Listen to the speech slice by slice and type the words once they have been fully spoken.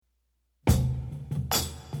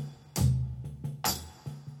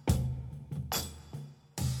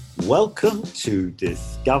Welcome to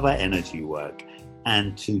Discover Energy Work.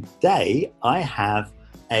 And today I have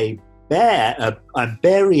I'm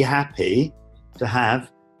very happy to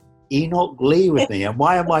have Enoch Lee with me. And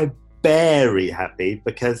why am I very happy?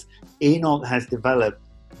 Because Enoch has developed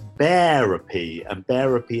Bearapy, and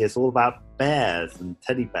Bearapy is all about bears and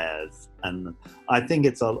teddy bears. And I think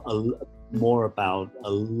it's a lot more about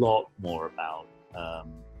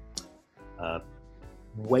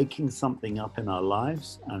waking something up in our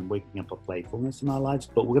lives and waking up a playfulness in our lives,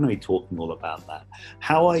 but we're going to be talking all about that.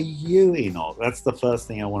 How are you, Enoch? That's the first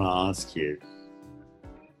thing I want to ask you.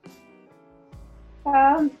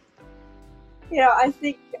 I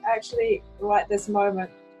think actually right this moment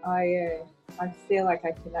I feel like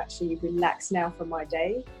I can actually relax now from my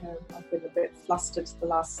day. I've been a bit flustered the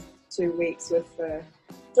last 2 weeks with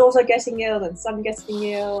daughter getting ill and son getting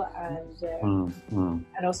ill,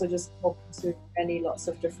 and also just talking to lots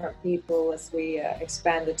of different people as we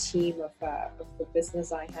expand the team of the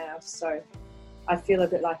business I have. So I feel a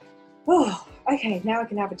bit like, oh, okay, now I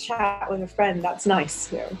can have a chat with a friend. That's nice.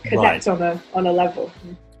 Connect right. on a level.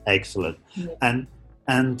 Excellent. Yeah.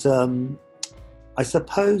 And I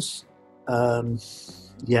suppose, I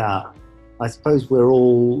suppose we're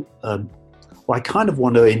all. I kind of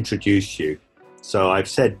want to introduce you. So I've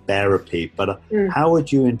said Bearapy, but how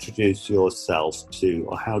would you introduce yourself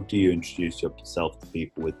or how do you introduce yourself to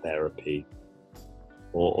people with Bearapy?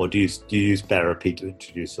 Or do you use Bearapy to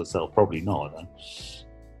introduce yourself? Probably not. Huh?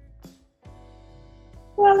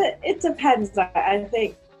 Well, it depends. I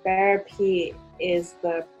think Bearapy is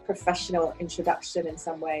the professional introduction in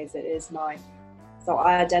some ways. It is so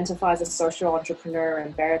I identify as a social entrepreneur,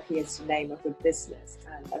 and Bearapy is the name of the business.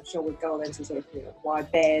 And I'm sure we'll go into sort of why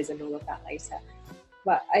bears and all of that later.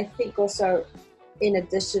 But I think also, in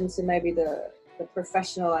addition to maybe the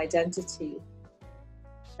professional identity,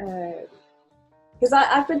 because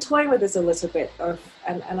I've been toying with this a little bit,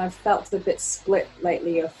 and I've felt a bit split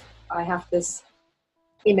lately. I have this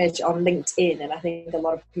image on LinkedIn, and I think a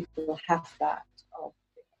lot of people have that.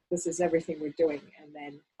 This is everything we're doing, and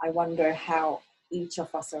then I wonder how each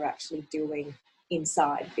of us are actually doing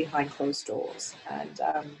inside behind closed doors, and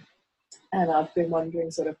I've been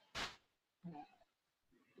wondering sort of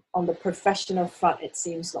on the professional front, it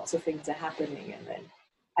seems lots of things are happening, and then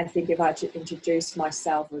I think if I had to introduce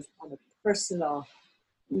myself on a personal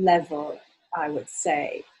level, I would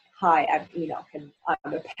say, hi, I'm Enoch, and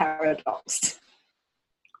I'm a paradox.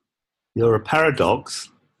 You're a paradox?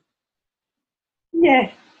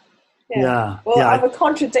 Yeah. Well, I'm a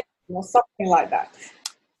contradiction or something like that.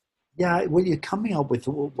 Yeah, well, you're coming up with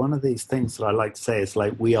one of these things that I like to say is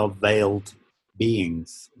like we are veiled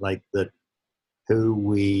beings, like that who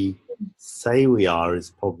we say we are is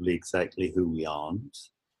probably exactly who we aren't.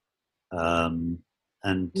 And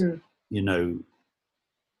then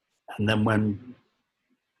when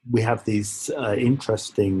we have these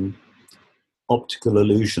interesting optical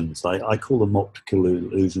illusions, I call them optical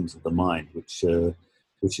illusions of the mind, which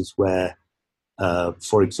is where,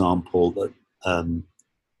 for example, that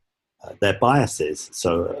they're biases.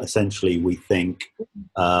 So essentially we think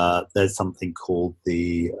there's something called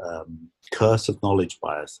the curse of knowledge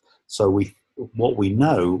bias. So what we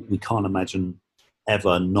know, we can't imagine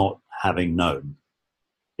ever not having known.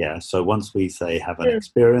 Yeah. So once we say have an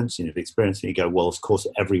experience, you've experienced it, you go, well, of course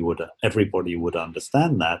everybody would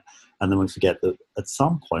understand that. And then we forget that at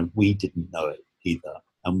some point we didn't know it either,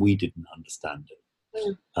 and we didn't understand it.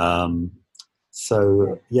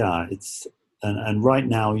 It's and right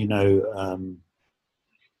now, I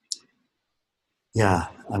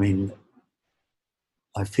mean,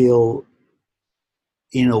 I feel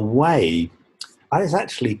in a way, I was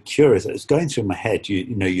actually curious. It was going through my head.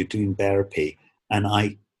 You're doing Bearapy, and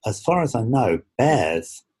as far as I know,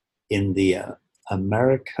 bears in the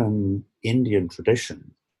American Indian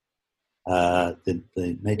tradition, the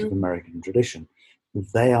Native American tradition,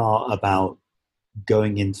 they are about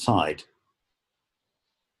going inside.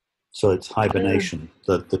 So it's hibernation,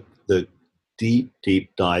 the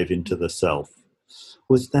deep dive into the self.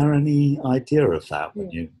 Was there any idea of that when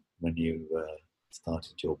you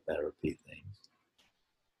started your Bearapy thing?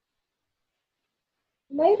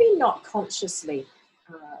 Maybe not consciously,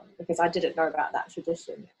 because I didn't know about that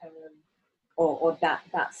tradition or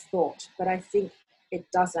that thought. But I think it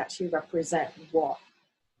does actually represent what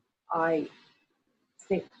I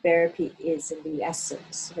think Bearapy is in the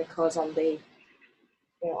essence, because on the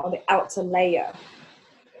outer layer,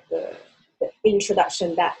 the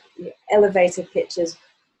introduction, that elevator pitches,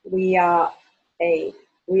 we are an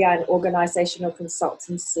organizational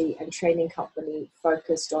consultancy and training company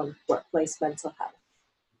focused on workplace mental health.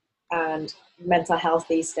 And mental health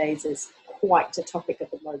these days is quite a topic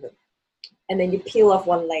at the moment. And then you peel off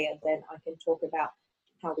one layer, then I can talk about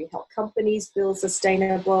how we help companies build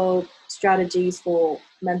sustainable strategies for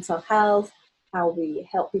mental health, how we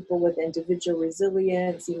help people with individual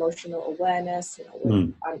resilience, emotional awareness.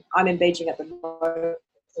 I'm in Beijing at the moment,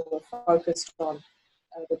 so we're focused on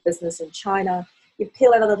the business in China. You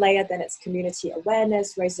peel another layer, then it's community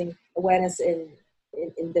awareness, raising awareness in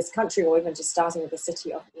this country, or even just starting with the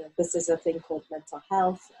city of, this is a thing called mental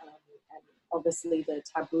health, and obviously the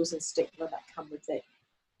taboos and stigma that come with it.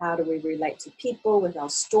 How do we relate to people with our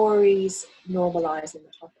stories, normalizing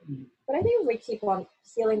the topic? But I think if we keep on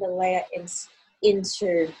peeling the layer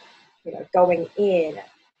into going in,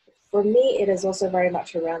 for me, it is also very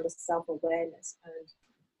much around the self-awareness and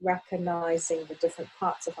recognizing the different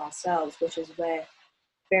parts of ourselves, which is where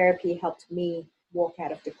therapy helped me walk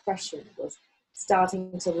out of depression, was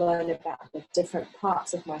starting to learn about the different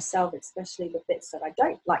parts of myself, especially the bits that I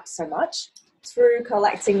don't like so much, through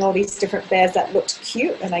collecting all these different bears that looked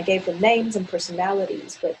cute, and I gave them names and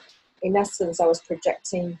personalities, but in essence I was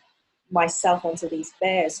projecting myself onto these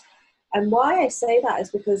bears. And why I say that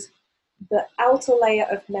is because the outer layer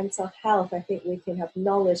of mental health, I think we can have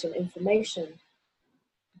knowledge and information,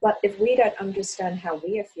 but if we don't understand how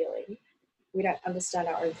we are feeling, we don't understand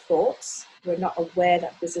our own thoughts, we're not aware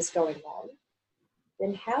that this is going on,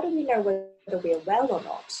 then how do we know whether we are well or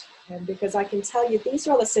not? And because I can tell you, these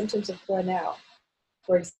are all the symptoms of burnout,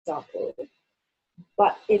 for example.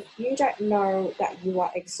 But if you don't know that you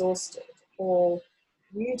are exhausted, or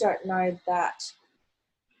you don't know that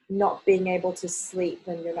not being able to sleep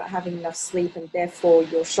and you're not having enough sleep and therefore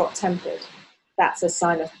you're short-tempered, that's a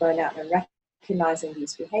sign of burnout. And recognizing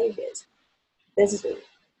these behaviors,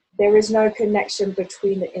 there is no connection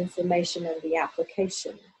between the information and the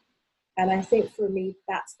application. And I think for me,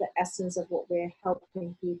 that's the essence of what we're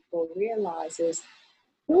helping people realize is,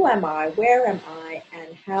 who am I, where am I,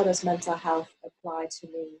 and how does mental health apply to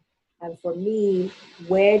me? And for me,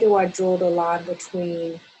 where do I draw the line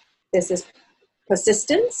between this is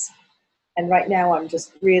persistence, and right now I'm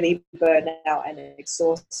just really burned out and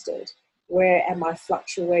exhausted? Where am I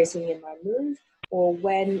fluctuating in my mood? Or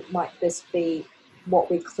when might this be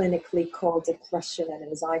what we clinically call depression and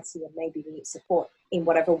anxiety, and maybe we need support in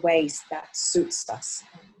whatever ways that suits us.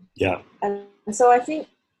 Yeah. And so I think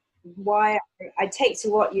why I take to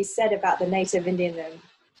what you said about the native Indian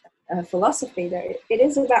philosophy, that it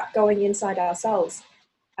is about going inside ourselves,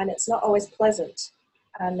 and it's not always pleasant,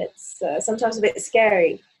 and it's sometimes a bit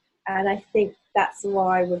scary. And I think that's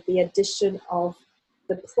why, with the addition of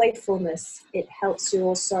the playfulness, it helps you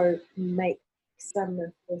also make some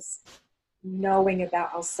of this knowing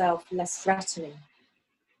about ourselves less threatening.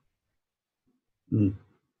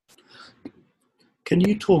 Can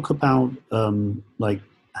you talk about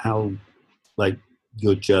how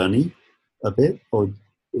your journey a bit, or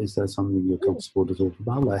is there something you're comfortable to talk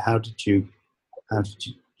about? Like how did you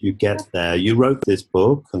get there? You wrote this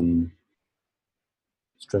book and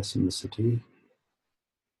Stress in the City.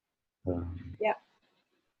 Yeah.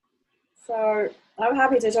 So I'm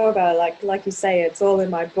happy to talk about it. Like you say, it's all in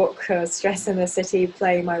my book, Stress in the City,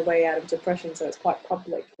 Playing My Way Out of Depression. So it's quite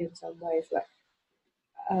public in some ways. But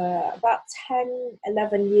about 10,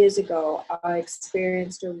 11 years ago, I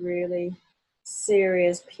experienced a really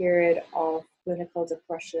serious period of clinical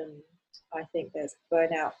depression. I think there's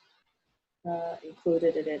burnout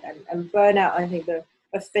included in it. And burnout, I think the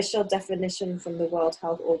official definition from the World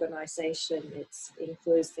Health Organization, it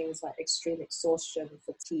includes things like extreme exhaustion,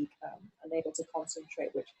 fatigue, unable to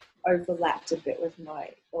concentrate, which overlapped a bit with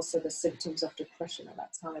also the symptoms of depression at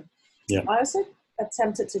that time. Yeah. I also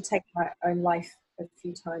attempted to take my own life a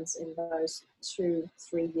few times in those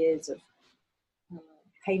 2-3 years of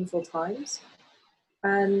painful times.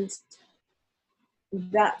 And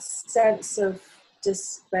that sense of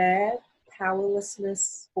despair,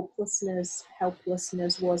 powerlessness, hopelessness,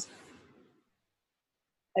 helplessness was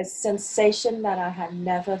a sensation that I had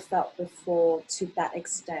never felt before to that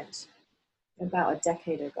extent about a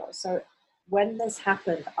decade ago. So when this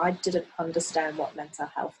happened, I didn't understand what mental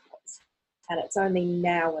health was. And it's only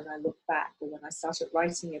now when I look back, or when I started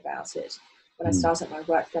writing about it, when I started my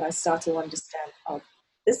work, that I started to understand, oh,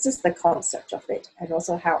 this is the concept of it, and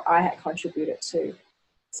also how I had contributed to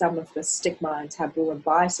some of the stigma and taboo and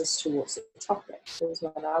biases towards the topic. Because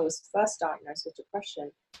when I was first diagnosed with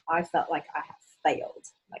depression, I felt like I had failed.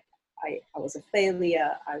 Like I was a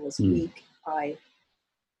failure, I was weak, I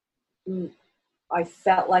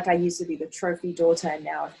felt like I used to be the trophy daughter, and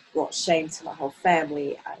now I've brought shame to my whole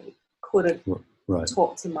family. I couldn't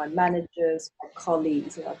talk to my managers, my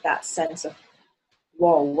colleagues, that sense of,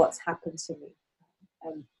 whoa, what's happened to me?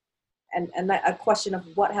 a question of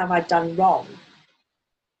what have I done wrong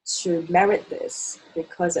to merit this,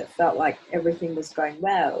 because it felt like everything was going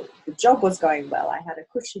well. The job was going well. I had a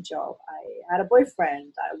cushy job. I had a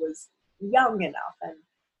boyfriend. I was young enough.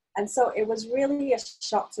 And so it was really a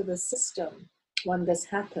shock to the system when this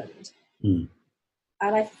happened. Mm.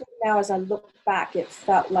 And I think now as I look back, it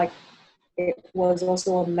felt like it was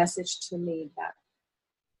also a message to me that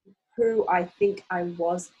who I think I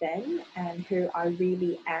was then and who I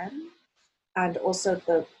really am, and also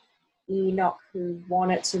the Enoch who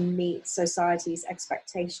wanted to meet society's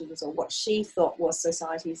expectations, or what she thought was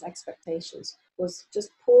society's expectations, was just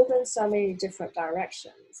pulled in so many different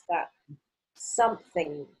directions that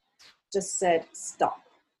something just said, stop.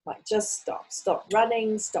 Like, just stop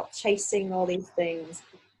running, stop chasing all these things,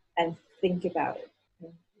 and think about it.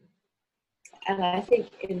 And I think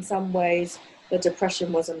in some ways the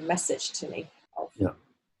depression was a message to me of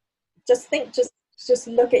just think, just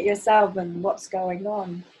look at yourself and what's going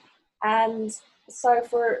on. And so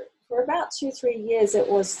for about 2-3 years it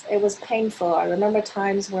was painful. I remember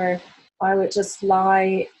times where I would just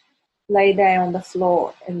lay there on the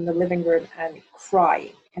floor in the living room and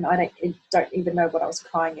cry, and I don't even know what I was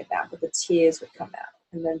crying about, but the tears would come out.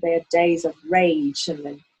 And then there are days of rage and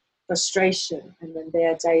then frustration, and then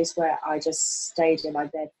there are days where I just stayed in my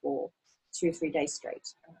bed for 2-3 days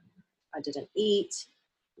straight. I didn't eat,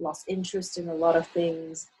 lost interest in a lot of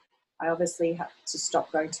things. I obviously had to stop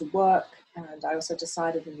going to work, and I also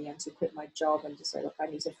decided in the end to quit my job and just say, look, I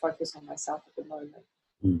need to focus on myself at the moment.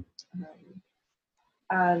 Mm.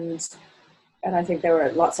 And I think there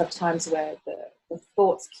were lots of times where the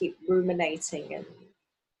thoughts keep ruminating,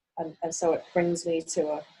 and so it brings me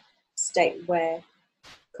to a state where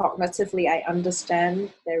cognitively I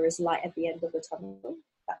understand there is light at the end of the tunnel,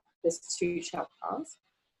 that this too shall pass.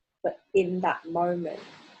 But in that moment,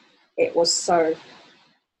 it was so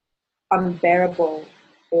unbearable,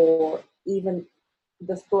 or even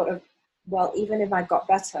the thought of, well, even if I got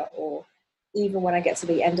better, or even when I get to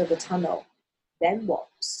the end of the tunnel, then what?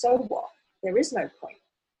 So what? There is no point.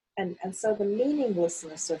 And so the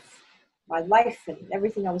meaninglessness of my life and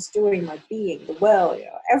everything I was doing, my being, the world,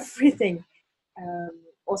 everything,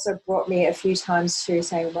 also brought me a few times to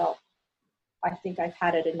saying, well, I think I've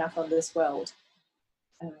had it enough on this world,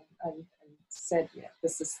 and said,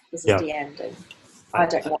 this is the end, and I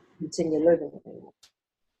don't want to continue living anymore.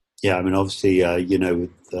 Yeah, I mean, obviously,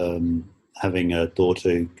 with having a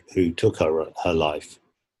daughter who took her life,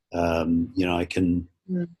 I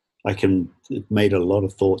can made a lot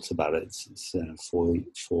of thoughts about it since 4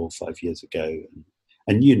 or 5 years ago,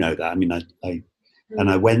 and that. I mean,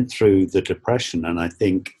 I went through the depression, and I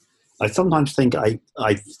sometimes think I'm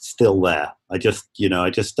still there. I just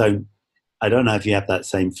don't. I don't know if you have that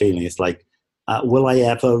same feeling. It's like, will I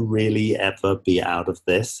ever really ever be out of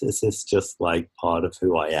this? Is this just like part of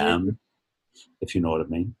who I am? If you know what I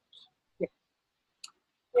mean.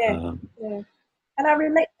 Yeah. And I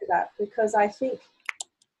relate to that, because I think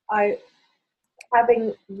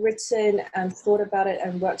having written and thought about it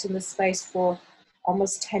and worked in this space for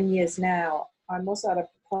almost 10 years now, I'm also at a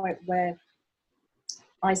point where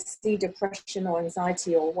I see depression or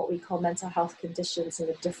anxiety, or what we call mental health conditions, in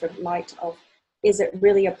a different light of, is it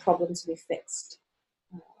really a problem to be fixed?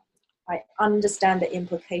 I understand the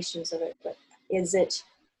implications of it, but is it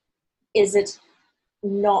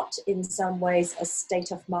not in some ways a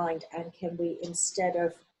state of mind? And can we, instead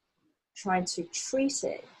of trying to treat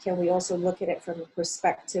it, can we also look at it from a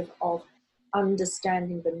perspective of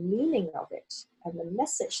understanding the meaning of it and the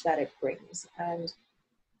message that it brings, and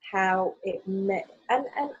how it and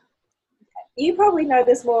you probably know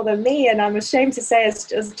this more than me, and I'm ashamed to say,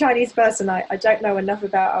 as a Chinese person, I don't know enough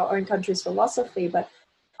about our own country's philosophy, but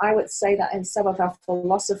I would say that in some of our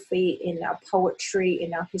philosophy, in our poetry,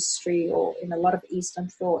 in our history, or in a lot of Eastern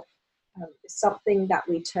thought, something that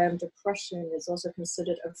we term depression is also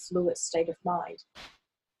considered a fluid state of mind.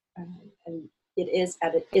 And it is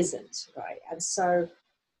and it isn't, right? And so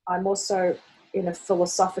I'm also, in a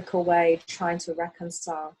philosophical way, trying to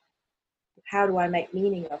reconcile, how do I make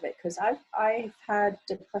meaning of it? Because I've had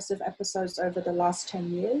depressive episodes over the last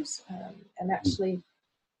 10 years, and actually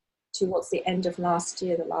towards the end of last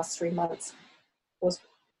year, the last 3 months, was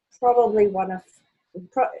probably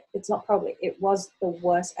it was the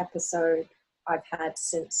worst episode I've had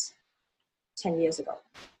since 10 years ago.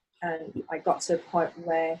 And I got to a point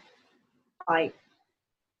where I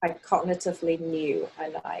cognitively knew,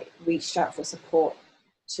 and I reached out for support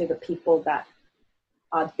to the people that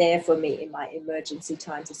are there for me in my emergency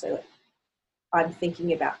time, to say, look, I'm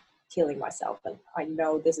thinking about killing myself, and I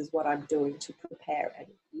know this is what I'm doing to prepare, and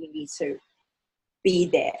you need to be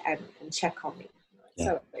there and check on me. Yeah.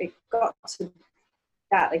 So it got to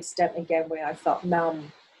that extent again where I felt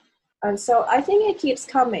numb. And so I think it keeps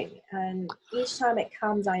coming. And each time it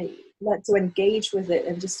comes, I like to engage with it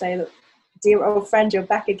and just say, look, dear old friend, you're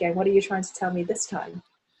back again. What are you trying to tell me this time?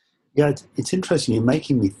 Yeah, it's interesting. You're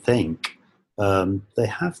making me think. They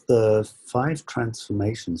have the 5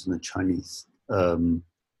 transformations in the Chinese. I'm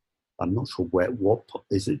not sure what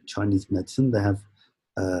is it Chinese medicine. They have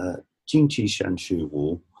Jing Qi Shan Shu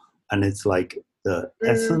Wu, and it's like the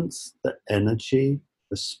essence, the energy,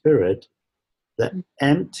 the spirit, the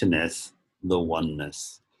emptiness, the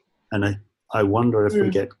oneness. And I wonder if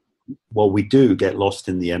we do get lost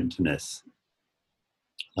in the emptiness,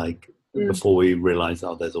 like before we realize,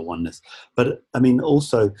 oh, there's a oneness. But I mean,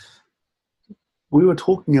 also, we were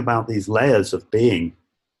talking about these layers of being,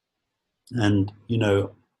 and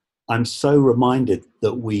I'm so reminded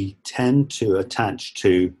that we tend to attach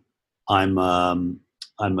to, I'm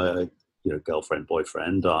a girlfriend,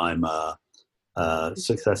 boyfriend, I'm a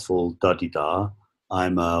successful da-di-da,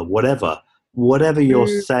 I'm a whatever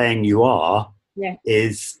you're saying you are,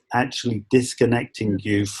 is actually disconnecting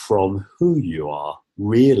you from who you are,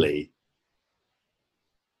 really.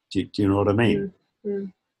 Do you know what I mean?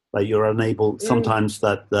 Like you're unable, sometimes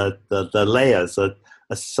that the layers are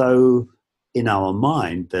so, in our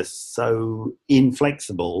mind, they're so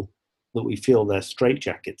inflexible that we feel they're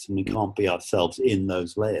straitjackets and we can't be ourselves in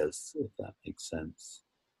those layers, if that makes sense.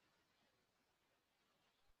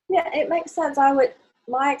 Yeah, it makes sense.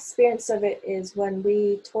 My experience of it is when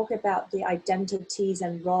we talk about the identities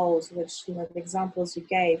and roles, which, the examples you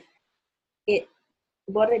gave,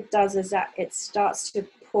 what it does is that it starts to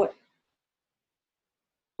put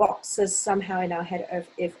boxes somehow in our head of,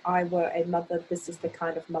 if I were a mother, this is the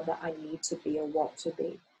kind of mother I need to be or want to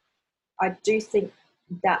be. I do think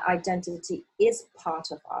that identity is part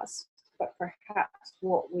of us, but perhaps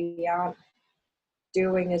what we aren't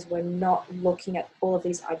doing is we're not looking at all of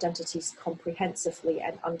these identities comprehensively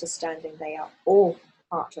and understanding they are all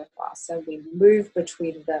part of us, and we move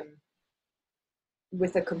between them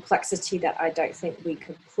with a complexity that I don't think we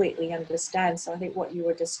completely understand. So I think what you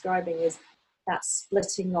were describing is that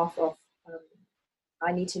splitting off of,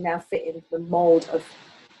 I need to now fit in the mold of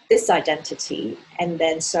this identity, and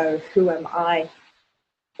then so who am I,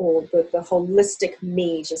 or the holistic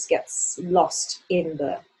me just gets lost in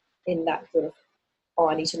that sort of, oh,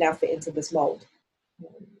 I need to now fit into this mold.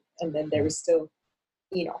 And then there is still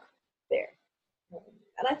Enoch there.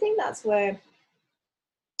 And I think that's where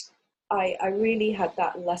I really had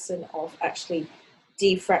that lesson of actually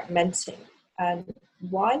defragmenting, and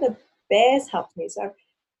why the bears helped me. So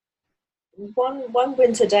one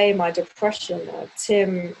winter day in my depression,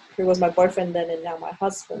 Tim, who was my boyfriend then and now my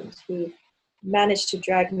husband, he managed to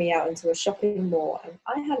drag me out into a shopping mall, and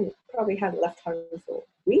I probably hadn't left home for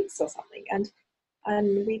weeks or something,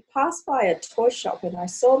 and we passed by a toy shop, and I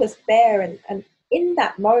saw this bear, and in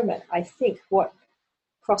that moment, I think what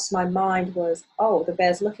crossed my mind was, oh, the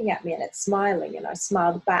bear's looking at me and it's smiling, and I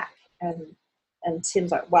smiled back, and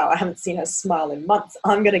Tim's like, wow, I haven't seen her smile in months.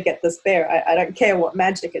 I'm going to get this bear. I don't care what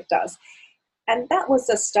magic it does. And that was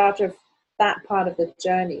the start of that part of the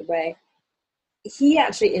journey, where he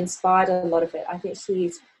actually inspired a lot of it. I think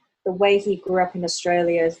the way he grew up in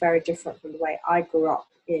Australia is very different from the way I grew up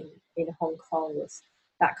in Hong Kong, with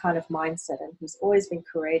that kind of mindset. And he's always been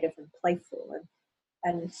creative and playful.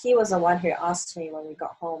 And he was the one who asked me when we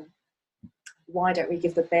got home, why don't we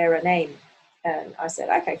give the bear a name? And I said,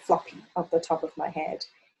 okay, Floppy, off the top of my head.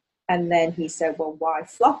 And then he said, well, why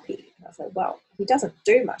Floppy? And I said, well, he doesn't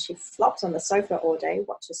do much. He flops on the sofa all day,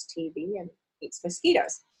 watches TV, and eats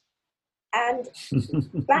mosquitoes. And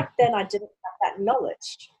back then I didn't have that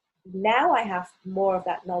knowledge. Now I have more of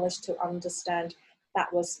that knowledge to understand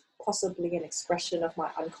that was possibly an expression of my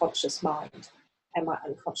unconscious mind and my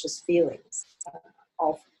unconscious feelings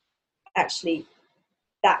of actually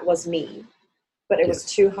that was me, but it was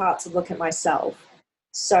too hard to look at myself.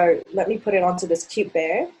 So let me put it onto this cute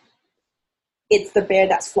bear. It's the bear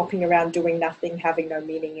that's flopping around doing nothing, having no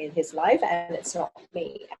meaning in his life, and it's not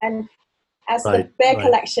me. And as the bear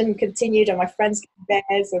collection continued, and my friends got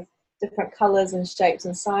bears of different colors and shapes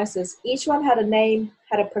and sizes, each one had a name,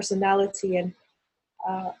 had a personality, and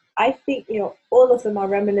I think, all of them are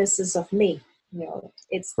reminiscences of me.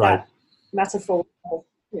 It's that metaphor of,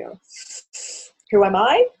 who am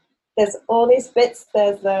I? There's all these bits.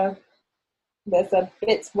 There's a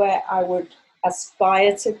bits where I would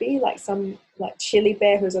aspire to be like some chili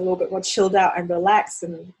bear who's a little bit more chilled out and relaxed,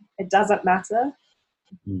 and it doesn't matter.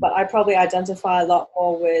 But I probably identify a lot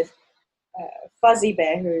more with Fuzzy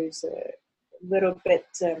Bear, who's a little bit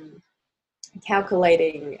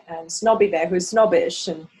calculating, and Snobby Bear, who's snobbish,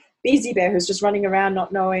 and busy bear who's just running around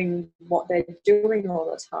not knowing what they're doing all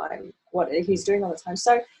the time, what he's doing all the time.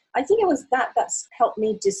 So I think it was that's helped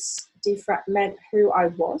me defragment who I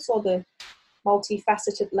was, or the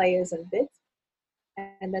multifaceted layers and bits,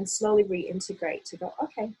 and then slowly reintegrate to go,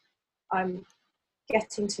 okay, I'm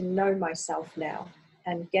getting to know myself now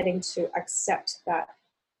and getting to accept that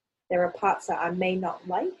there are parts that I may not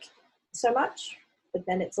like so much, but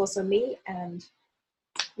then it's also me, and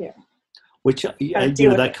Which, deal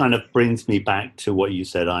with that it. kind of brings me back to what you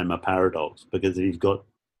said, I'm a paradox, because you've got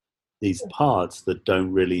these parts that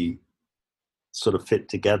don't really sort of fit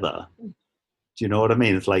together. Do you know what I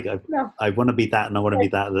mean? It's like I want to be that and I want to be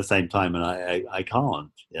that at the same time, and I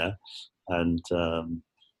can't. Yeah, and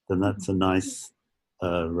then that's a nice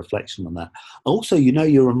reflection on that. Also,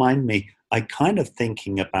 you remind me. I kind of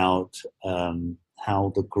thinking about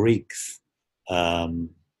how the Greeks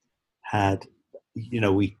had.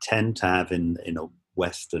 We tend to have in a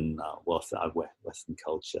Western Western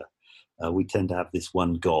culture, we tend to have this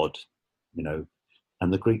one God,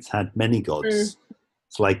 and the Greeks had many gods.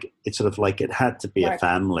 It's sort of like it had to be a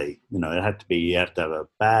family, it had to be, you have to have a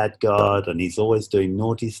bad God, and he's always doing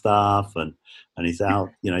naughty stuff, and he's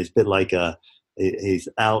out, he's a bit like he's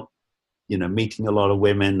out, meeting a lot of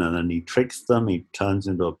women, and then he tricks them, he turns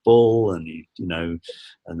into a bull, and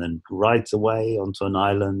and then rides away onto an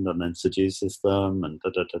island and then seduces them, and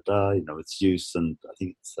it's Zeus, and I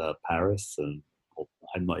think it's Paris, or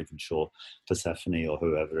I'm not even sure, Persephone or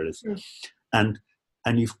whoever it is. And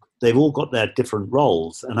they've all got their different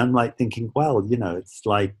roles, and I'm like thinking, well,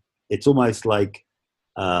 it's almost like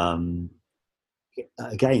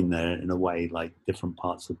again, they're in a way like different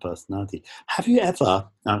parts of personality. Have you ever,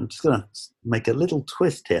 I'm just going to make a little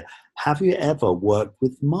twist here, have you ever worked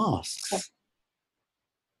with masks?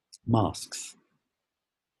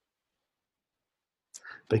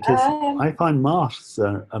 Because I find masks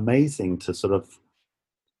are amazing to sort of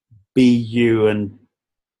be you and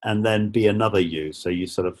then be another you. So you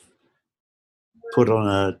sort of put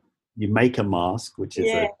on you make a mask, which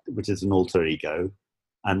is an alter ego,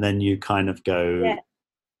 and then you kind of go,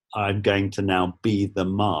 I'm going to now be the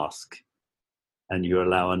mask, and you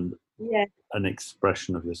allow an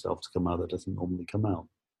expression of yourself to come out that doesn't normally come out.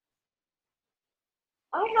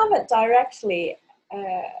 I haven't directly,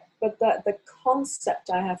 but the concept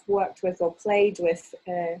I have worked with or played with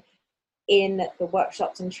in the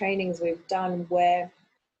workshops and trainings we've done, where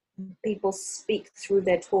people speak through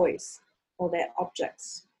their toys or their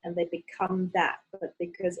objects, and they become that, but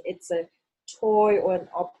because it's a toy or an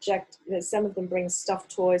object, some of them bring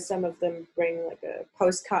stuffed toys, some of them bring like a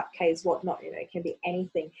postcard case, whatnot, it can be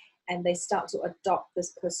anything, and they start to adopt this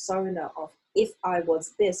persona of, if I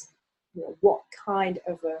was this, what kind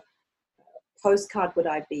of a postcard would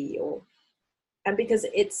I be? And because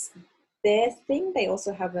it's their thing, they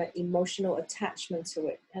also have an emotional attachment to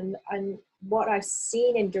it. And what I've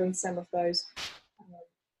seen in doing some of those,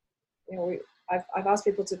 I've asked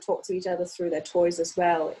people to talk to each other through their toys as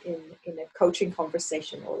well in a coaching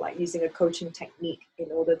conversation, or like using a coaching technique in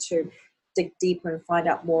order to dig deeper and find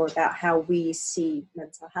out more about how we see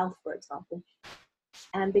mental health, for example.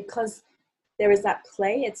 And because there is that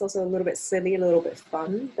play, it's also a little bit silly, a little bit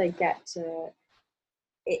fun. They get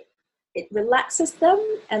it relaxes them,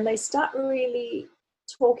 and they start really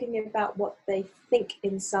talking about what they think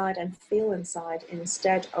inside and feel inside,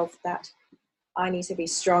 instead of that I need to be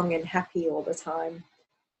strong and happy all the time.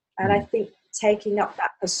 And I think taking up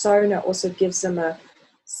that persona also gives them a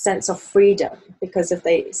sense of freedom, because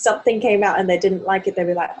if something came out and they didn't like it, they'd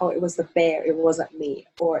be like, oh, it was the bear, it wasn't me,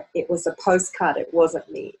 or it was a postcard, it wasn't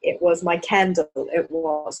me, it was my candle, it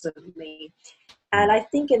wasn't me. And I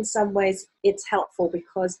think in some ways it's helpful,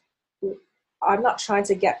 because I'm not trying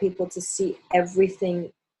to get people to see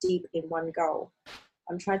everything deep in one go.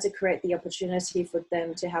 I'm trying to create the opportunity for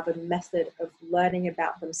them to have a method of learning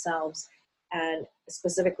about themselves, and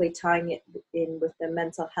specifically tying it in with their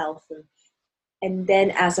mental health. And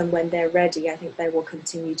then as and when they're ready, I think they will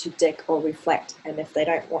continue to dig or reflect. And if they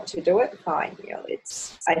don't want to do it, fine.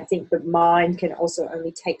 I think the mind can also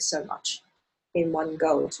only take so much in one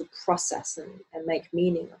go to process and make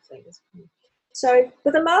meaning of things. So,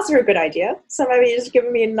 but the masks are a good idea. So maybe you're just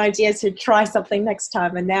giving me an idea to try something next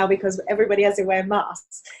time. And now, because everybody has to wear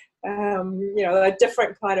masks, a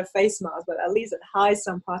different kind of face mask, but at least it hides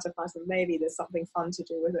some part of us, and maybe there's something fun to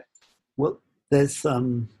do with it. Well, there's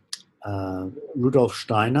Rudolf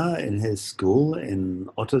Steiner in his school in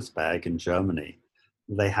Ottersberg in Germany.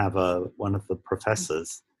 They have one of the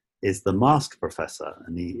professors is the mask professor,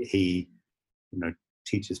 and he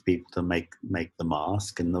teaches people to make the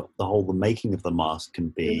mask, and the making of the mask can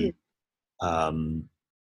be,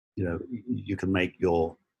 you can make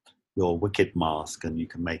your your wicked mask, and you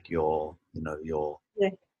can make your, your Yeah.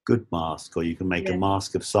 good mask, or you can make a Yeah.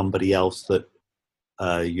 mask of somebody else that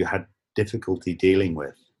you had difficulty dealing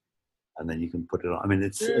with, and then you can put it on. I mean,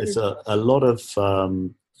 it's a lot of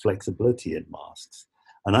flexibility in masks,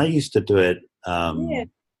 and I used to do it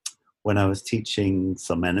when I was teaching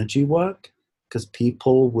some energy work, because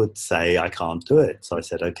people would say I can't do it. So I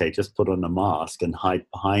said, okay, just put on a mask and hide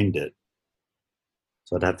behind it.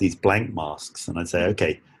 So I'd have these blank masks, and I'd say,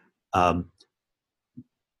 okay,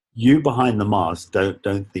 you behind the mask don't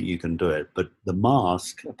think you can do it, but the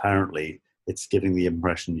mask, apparently it's giving the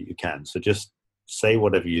impression that you can. So just say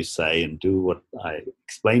whatever you say and do what I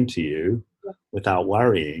explain to you without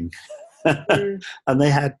worrying. And they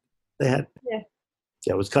had yeah,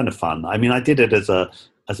 it was kind of fun. I mean, I did it as a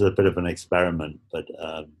bit of an experiment, but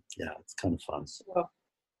yeah, it's kind of fun. Sure.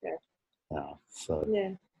 Yeah. So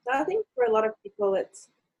yeah, I think for a lot of people, it's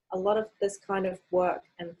a lot of this kind of work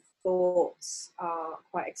and thoughts are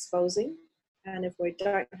quite exposing, and if we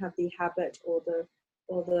don't have the habit or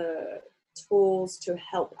the tools to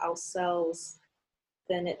help ourselves,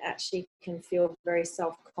 then it actually can feel very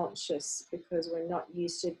self-conscious because we're not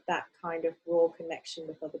used to that kind of raw connection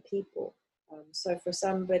with other people. So for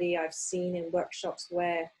somebody I've seen in workshops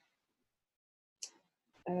where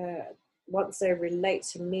once they relate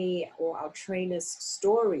to me or our trainers'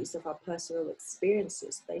 stories of our personal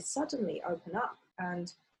experiences, they suddenly open up.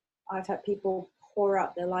 And I've had people pour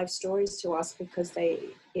out their life stories to us because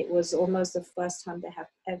it was almost the first time they have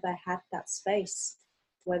ever had that space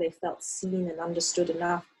where they felt seen and understood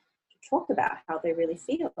enough to talk about how they really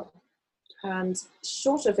feel. And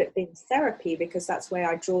short of it being therapy, because that's where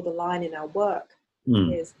I draw the line in our work,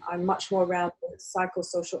 is I'm much more around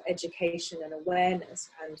psychosocial education and awareness.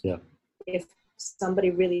 And if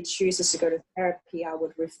somebody really chooses to go to therapy, I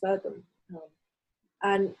would refer them.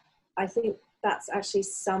 And I think that's actually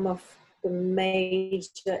some of the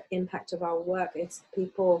major impact of our work. It's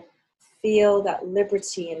people feel that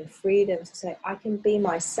liberty and freedom to say, I can be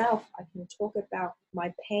myself. I can talk about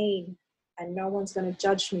my pain and no one's going to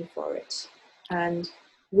judge me for it. And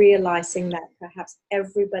realizing that perhaps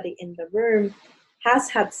everybody in the room has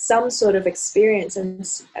had some sort of experience,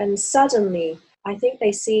 and suddenly I think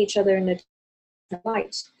they see each other in a different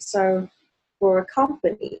light. So for a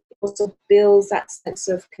company, it also builds that sense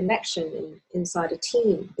of connection inside a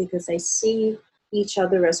team because they see each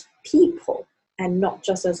other as people and not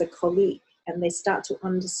just as a colleague. And they start to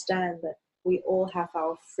understand that we all have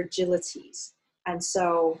our fragilities. And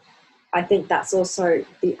so I think that's also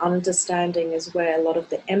the understanding is where a lot of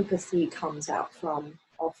the empathy comes out from,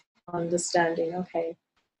 of understanding, okay,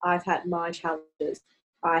 I've had my challenges,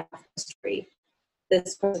 I have a story.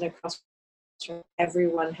 This person across from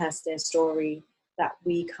everyone has their story that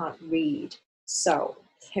we can't read. So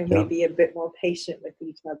can we be a bit more patient with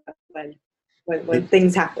each other when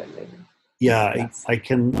things happen? Yeah, I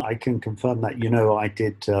can confirm that. I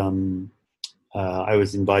did. I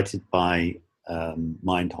was invited by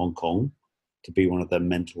Mind Hong Kong to be one of their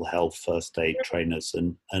mental health first aid trainers,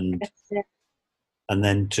 and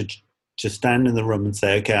then to stand in the room and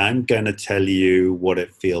say, okay, I'm going to tell you what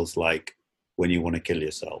it feels like when you want to kill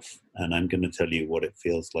yourself, and I'm going to tell you what it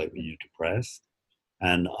feels like when you're depressed,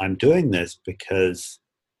 and I'm doing this because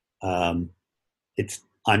I'm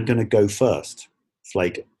going to go first. It's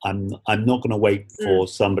like I'm not going to wait for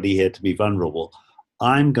somebody here to be vulnerable.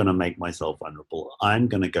 I'm going to make myself vulnerable. I'm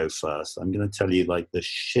going to go first. I'm going to tell you like the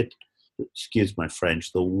shit, excuse my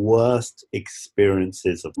French, the worst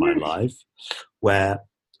experiences of my life, where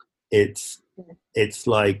it's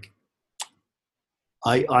like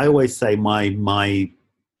I always say my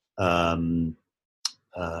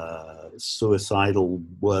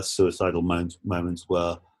worst suicidal moments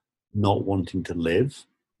were not wanting to live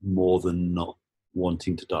more than not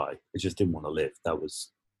wanting to die. I just didn't want to live. That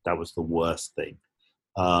was the worst thing.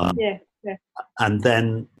 And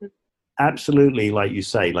then absolutely, like you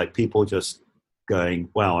say, like people just going,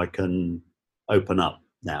 wow, I can open up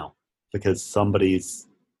now because somebody's,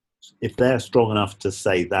 if they're strong enough to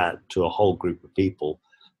say that to a whole group of people,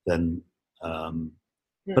 then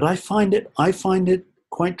but I find it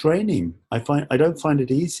quite draining. I don't find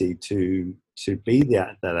it easy to be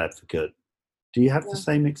that advocate. Do you have the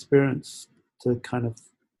same experience? To kind of,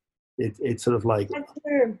 it's sort of like I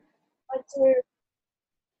do.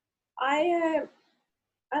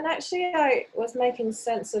 And actually, I was making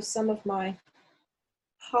sense of some of my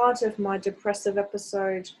part of my depressive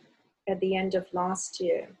episode at the end of last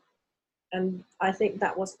year, and I think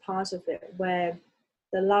that was part of it. Where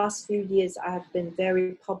the last few years I have been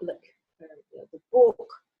very public. The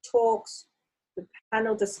book talks, the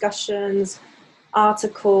panel discussions,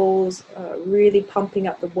 articles, really pumping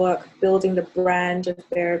up the work, building the brand of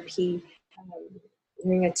therapy,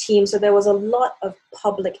 doing a team. So there was a lot of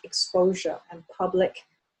public exposure and public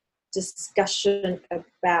discussion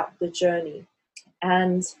about the journey.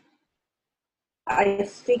 And I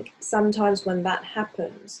think sometimes when that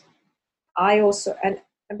happens, I also, and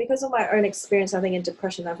because of my own experience, I think in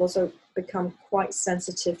depression, I've also become quite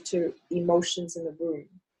sensitive to emotions in the room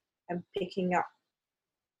and picking up,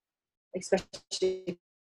 especially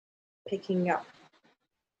picking up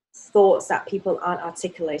thoughts that people aren't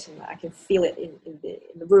articulating. That I can feel it in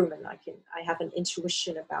the room, and I have an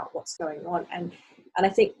intuition about what's going on. And I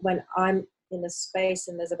think when I'm in a space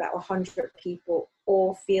and there's about 100 people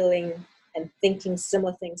all feeling and thinking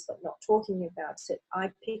similar things but not talking about it,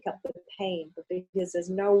 I pick up the pain. But because there's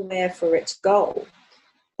nowhere for it to go,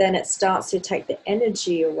 then it starts to take the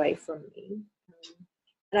energy away from me.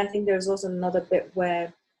 And I think there's also another bit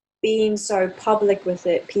where being so public with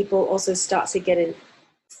it, people also start to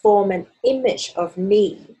form an image of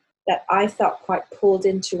me that I felt quite pulled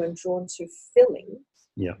into and drawn to filling.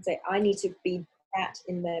 Yeah. Say, I need to be that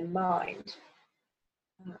in their mind.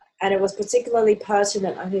 And it was particularly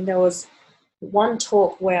pertinent. I think there was one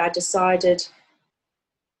talk where I decided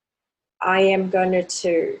I am going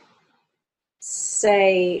to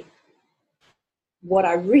say what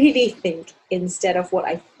I really think instead of what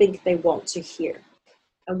I think they want to hear.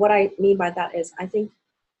 And what I mean by that is, I think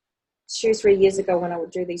 2-3 years ago when I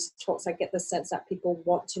would do these talks, I get the sense that people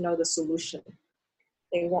want to know the solution.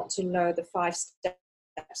 They want to know the 5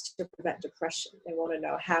 steps to prevent depression. They want to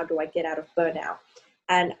know, how do I get out of burnout?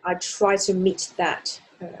 And I try to meet that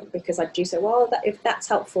because I do say, well, if that's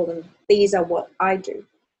helpful, then these are what I do.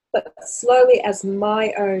 But slowly, as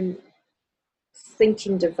my own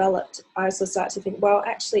thinking developed, I also started to think, well,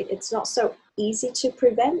 actually, it's not so easy to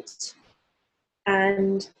prevent.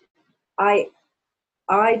 And I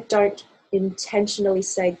don't intentionally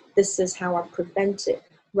say, this is how I prevent it.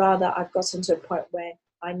 Rather, I've gotten to a point where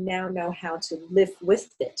I now know how to live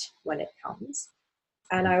with it when it comes.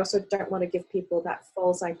 And I also don't want to give people that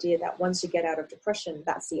false idea that once you get out of depression,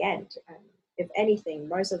 that's the end. And if anything,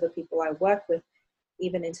 most of the people I work with,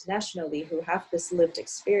 even internationally, who have this lived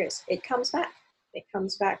experience, it comes back. It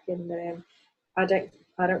comes back, and I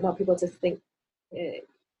don't want people to think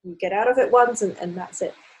you get out of it once and that's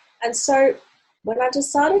it. And so when I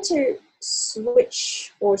decided to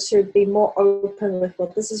switch or to be more open with,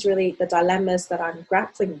 well, this is really the dilemmas that I'm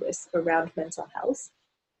grappling with around mental health,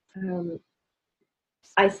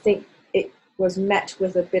 I think it was met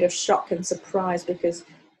with a bit of shock and surprise, because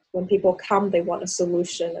when people come, they want a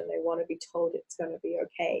solution and they want to be told it's going to be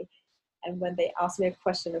okay. And when they ask me a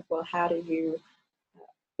question of, well, how do you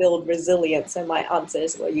build resilience? And my answer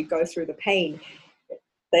is, well, you go through the pain.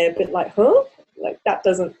 They're a bit like, huh? Like that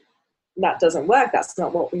doesn't work. That's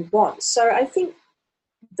not what we want. So I think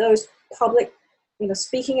those public,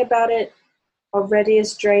 speaking about it already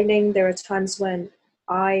is draining. There are times when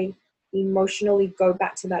I emotionally go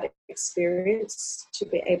back to that experience to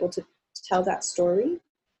be able to tell that story.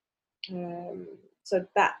 So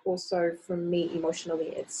that also, for me, emotionally,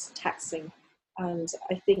 it's taxing. And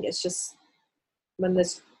I think it's just when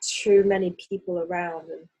there's too many people around,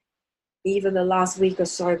 and even the last week or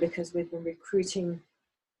so, because we've been recruiting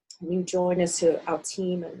new joiners to our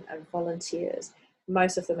team and volunteers,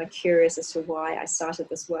 most of them are curious as to why I started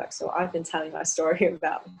this work. So I've been telling my story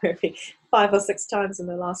about maybe 5 or 6 times in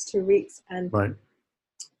the last 2 weeks. And, right.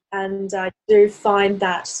 And I do find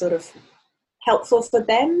that sort of helpful for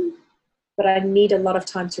them, but I need a lot of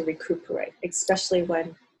time to recuperate, especially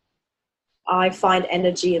when I find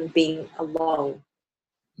energy in being alone.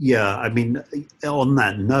 Yeah, I mean, on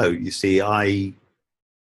that note, you see, I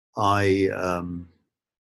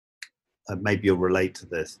maybe you'll relate to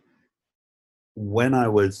this. When I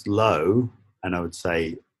was low, and I would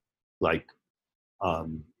say, like,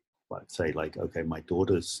 okay, my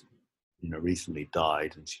daughter's, recently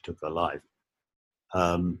died and she took her life.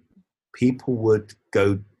 People would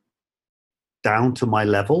go down to my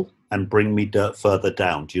level and bring me further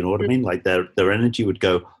down. Do you know what I mean? Like their energy would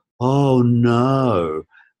go, oh no,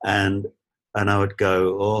 and I would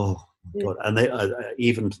go, oh God, and they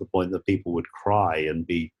even to the point that people would cry and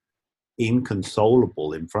be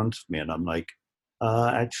inconsolable in front of me, and I'm like,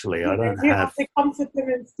 actually, I don't have to comfort them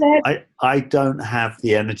instead. I don't have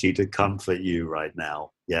the energy to comfort you right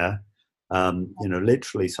now. Yeah.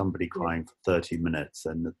 Literally somebody crying for 30 minutes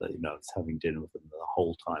and, it's having dinner with them the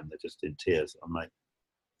whole time. They're just in tears. I'm like,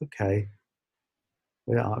 okay.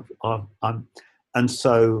 Yeah. And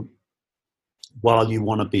so while you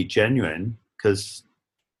want to be genuine, because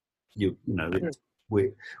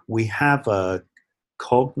we have a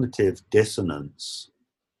cognitive dissonance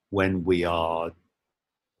when we are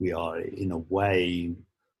in a way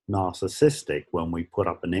narcissistic, when we put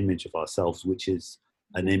up an image of ourselves which is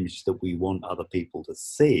an image that we want other people to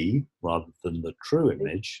see rather than the true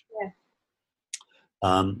image.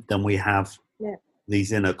 Then we have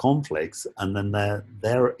these inner conflicts, and then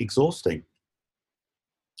they're exhausting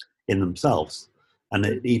in themselves. And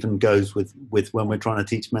it even goes with when we're trying to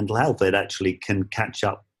teach mental health, it actually can catch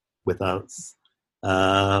up with us.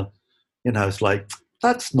 It's like,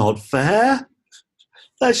 that's not fair.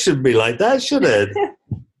 That shouldn't be like that, should it?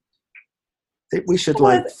 We should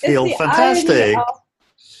feel fantastic.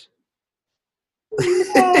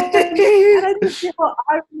 And I think the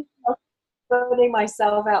irony of burning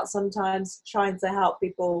myself out sometimes, trying to help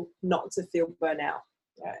people not to feel burnout.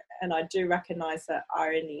 And I do recognize that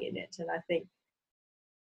irony in it. And I think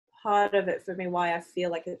part of it for me, why I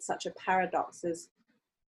feel like it's such a paradox is,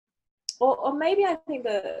 or maybe I think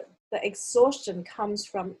the exhaustion comes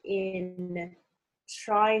from in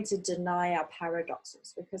trying to deny our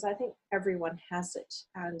paradoxes, because I think everyone has it.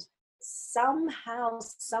 And somehow,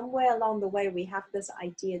 somewhere along the way, we have this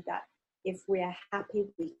idea that if we are happy,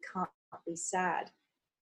 we can't be sad.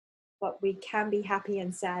 But we can be happy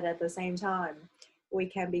and sad at the same time. We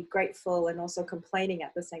can be grateful and also complaining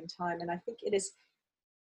at the same time. And I think it is,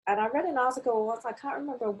 and I read an article once, I can't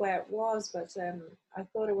remember where it was, but I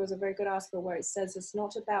thought it was a very good article where it says it's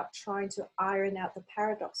not about trying to iron out the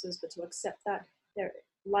paradoxes, but to accept that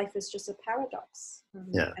life is just a paradox.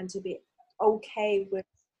 And to be okay with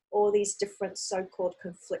all these different so-called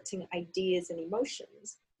conflicting ideas and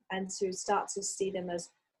emotions, and to start to see them as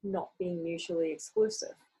not being mutually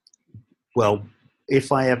exclusive. Well,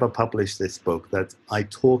 if I ever publish this book, that I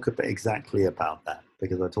talk exactly about that,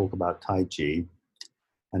 because I talk about Tai Chi.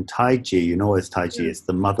 And Tai Chi, as Tai Chi is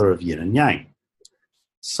the mother of yin and yang.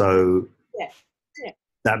 So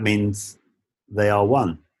that means they are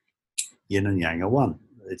one. Yin and yang are one.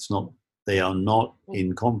 They are not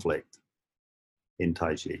in conflict in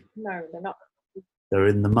Tai Chi. No, they're not. They're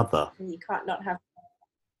in the mother. You can't not have.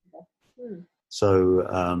 So,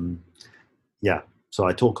 so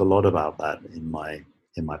I talk a lot about that in my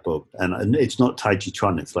book. And it's not Tai Chi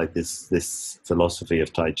Chuan, it's like this philosophy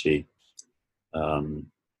of Tai Chi. I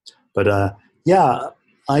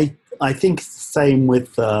think it's the same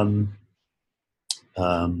with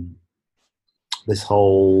this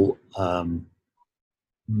whole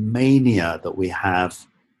mania that we have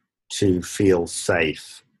to feel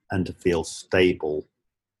safe and to feel stable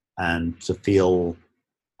and to feel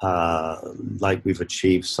like we've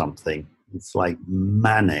achieved something. It's like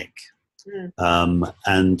manic.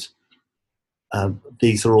 And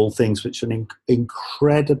these are all things which are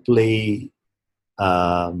incredibly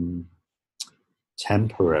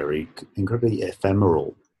temporary, incredibly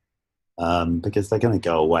ephemeral, because they're going to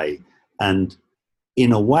go away. And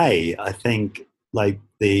in a way, I think like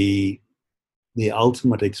the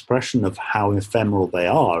ultimate expression of how ephemeral they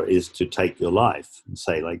are is to take your life and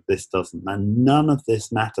say, like, this doesn't, and none of this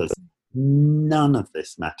matters. None of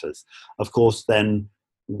this matters. Of course, then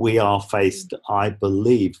we are faced, I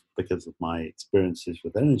believe, because of my experiences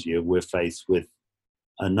with energy, we're faced with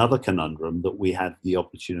another conundrum, that we had the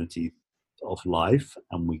opportunity of life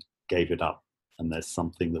and we gave it up, and there's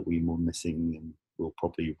something that we were missing, and we'll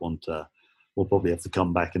probably have to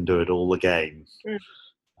come back and do it all again.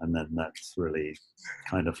 And then that's really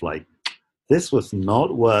kind of like, this was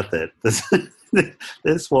not worth it. This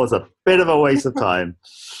was a bit of a waste of time.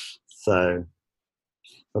 So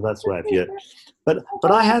that's where I view it.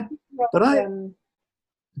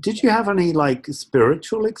 Did you have any like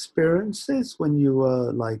spiritual experiences when you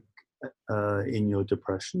were like in your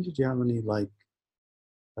depression? Did you have any like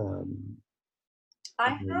I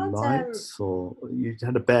had lights, or you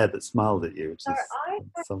had a bear that smiled at you, which is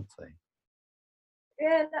something.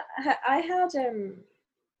 Yeah, I had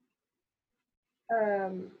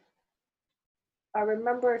I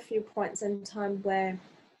remember a few points in time where,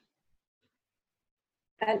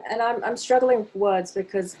 and I'm struggling with words,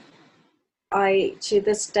 because I to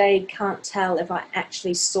this day can't tell if I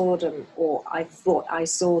actually saw them or I thought I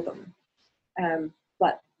saw them.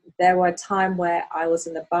 But there were a time where I was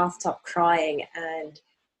in the bathtub crying, and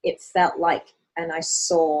it felt like, and I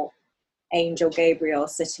saw Angel Gabriel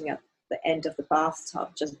sitting at the end of the bathtub,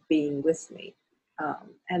 just being with me.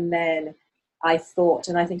 And then I thought,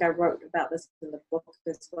 and I think I wrote about this in the book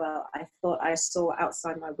as well, I thought I saw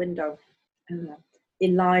outside my window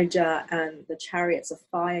Elijah and the chariots of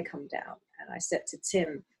fire come down. And I said to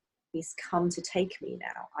Tim, he's come to take me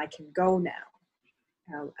now. I can go now.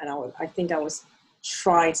 I think I was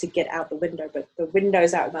trying to get out the window, but the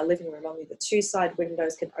windows out of my living room, only the two side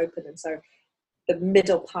windows can open. And so the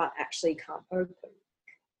middle part actually can't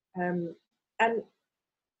open. And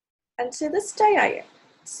to this day, I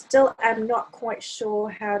still am not quite sure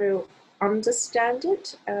how to understand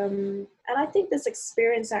it. And I think this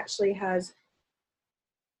experience actually has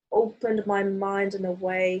opened my mind in a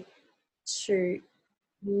way to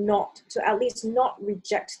at least not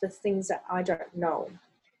reject the things that I don't know.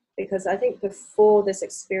 Because I think before this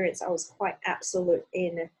experience, I was quite absolute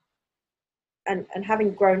in, and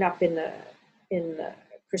having grown up in a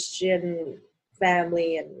Christian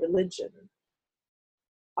family and religion,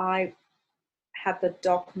 I had the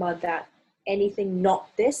dogma that anything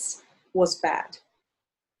not this was bad.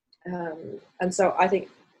 And so I think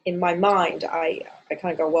in my mind, I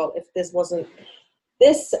kind of go, well, if this wasn't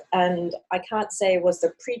this, and I can't say it was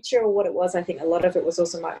the preacher or what it was, I think a lot of it was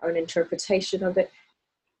also my own interpretation of it.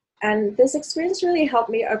 And this experience really helped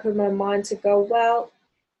me open my mind to go, well,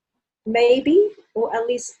 maybe, or at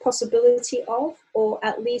least possibility of, or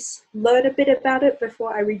at least learn a bit about it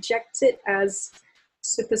before I reject it as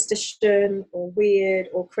superstition or weird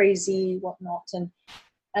or crazy, whatnot.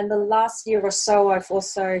 And the last year or so, I've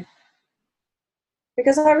also,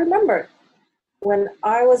 because I remember when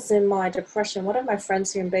I was in my depression, one of my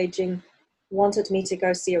friends here in Beijing wanted me to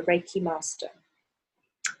go see a Reiki master.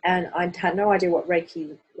 And I had no idea what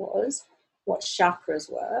Reiki was, what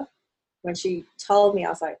chakras were. When she told me, I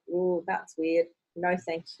was like, oh, that's weird. No,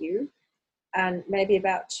 thank you. And maybe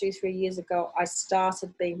about 2-3 years ago, I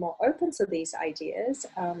started being more open to these ideas.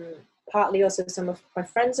 Partly also some of my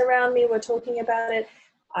friends around me were talking about it.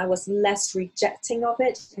 I was less rejecting of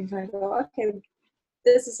it. And I go, okay,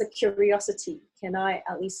 this is a curiosity. Can I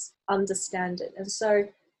at least understand it? And so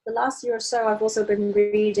the last year or so, I've also been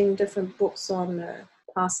reading different books on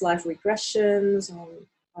past life regressions.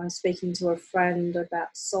 I'm speaking to a friend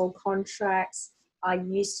about soul contracts. I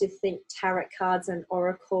used to think tarot cards and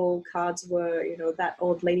oracle cards were, that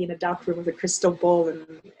old lady in a dark room with a crystal ball,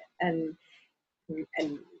 and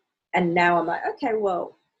now I'm like, okay,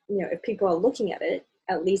 well, if people are looking at it,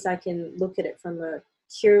 at least I can look at it from a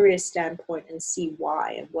curious standpoint and see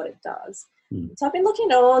why and what it does. So I've been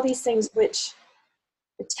looking at all these things which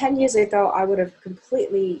 10 years ago I would have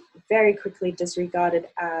completely, very quickly disregarded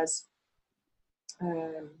as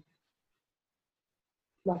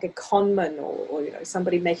like a conman or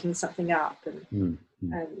somebody making something up and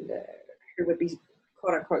who would be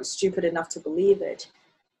quote unquote stupid enough to believe it.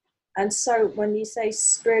 And so when you say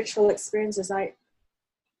spiritual experiences, I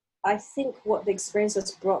think what the experience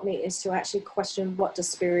has brought me is to actually question, what does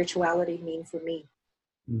spirituality mean for me?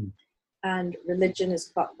 And religion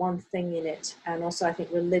is but one thing in it. And also I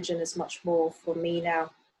think religion is much more for me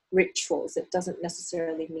now rituals. It doesn't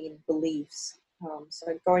necessarily mean beliefs.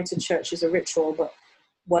 So going to church is a ritual, but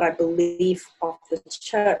what I believe of the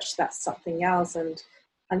church, that's something else. And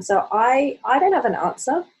so I don't have an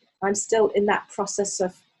answer. I'm still in that process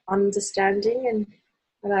of understanding.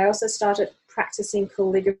 And I also started practicing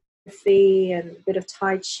calligraphy and a bit of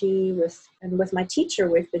Tai Chi with my teacher.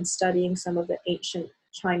 We've been studying some of the ancient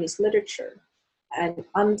Chinese literature and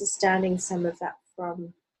understanding some of that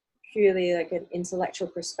from purely like an intellectual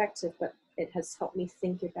perspective, but it has helped me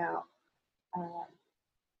think about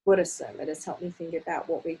Buddhism. It has helped me think about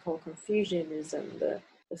what we call Confucianism, the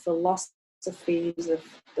philosophies of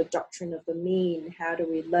the doctrine of the mean. How do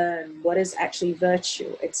we learn what is actually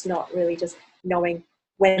virtue? It's not really just knowing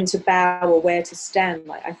when to bow or where to stand.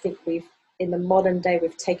 Like I think in the modern day,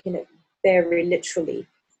 we've taken it very literally.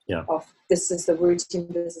 Yeah. Of this is the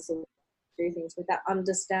routine, this is the way to do things, without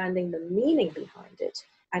understanding the meaning behind it.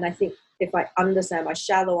 And I think if I understand, my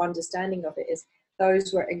shallow understanding of it is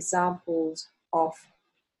those were examples of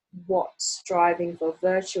what striving for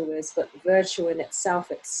virtue is, but virtue in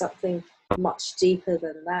itself, it's something much deeper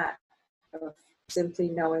than that, of simply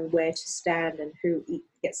knowing where to stand and who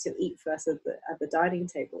gets to eat first at the dining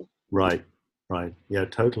table. Right. Yeah,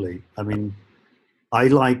 totally. I mean, I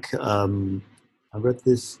like, I read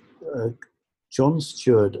this, John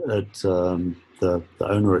Stewart at the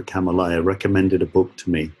owner at Kamalaya recommended a book to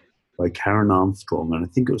me by Karen Armstrong, and I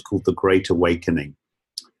think it was called The Great Awakening.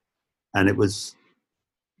 And it was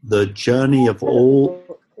the journey of all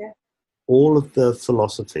of the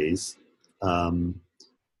philosophies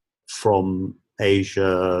from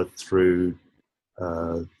Asia through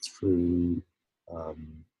the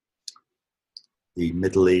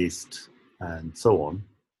Middle East and so on.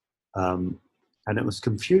 And it was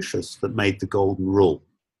Confucius that made the golden rule,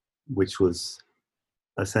 which was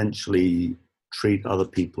essentially treat other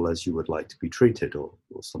people as you would like to be treated, or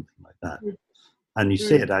something like that. And you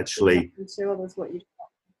see it actually.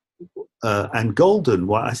 And golden.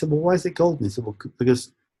 Why? I said, well, why is it golden? He said, well,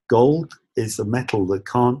 because gold is a metal that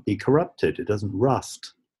can't be corrupted. It doesn't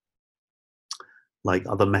rust like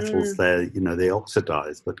other metals. They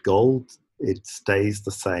oxidize, but gold, it stays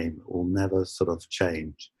the same. It will never sort of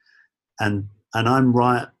change. And I'm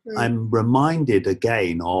reminded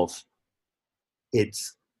again of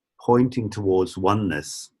it's pointing towards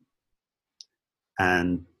oneness.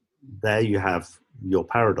 And there you have your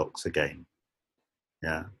paradox again.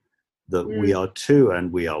 Yeah. That we are two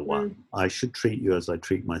and we are one. I should treat you as I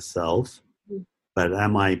treat myself. But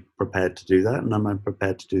am I prepared to do that? And am I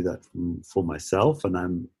prepared to do that for myself?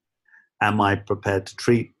 And am I prepared to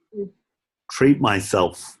treat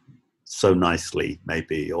myself so nicely,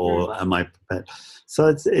 maybe? Or am I prepared? So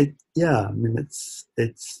it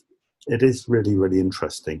is really, really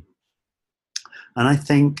interesting. And I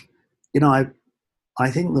think, I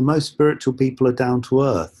think the most spiritual people are down to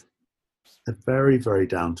earth. They're very, very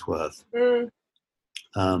down to earth.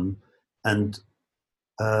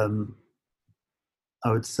 I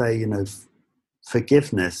would say,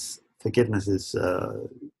 forgiveness is,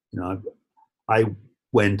 I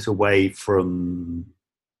went away from,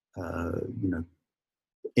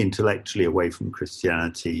 intellectually away from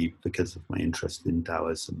Christianity because of my interest in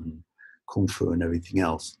Taoism and Kung Fu and everything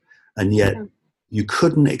else. And yet you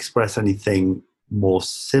couldn't express anything more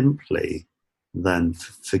simply than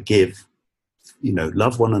forgive,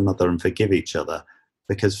 love one another and forgive each other,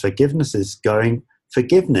 because forgiveness is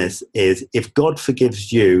if God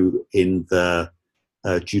forgives you in the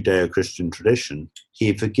Judeo-Christian tradition,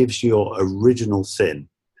 he forgives your original sin.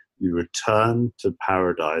 You return to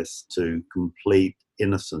paradise, to complete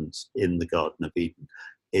innocence in the Garden of Eden.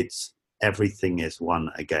 Everything is one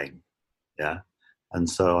again. Yeah. And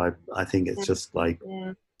so I think it's just like,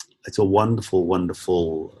 it's a wonderful,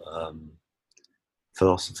 wonderful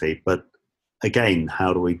philosophy. But again,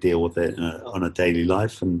 how do we deal with it on a daily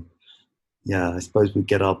life? And I suppose we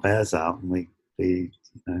get our bears out and we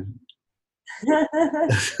But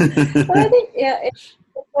I think,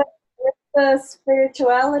 with the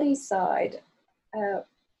spirituality side,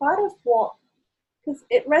 part of because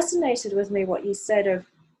it resonated with me what you said of,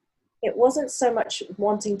 it wasn't so much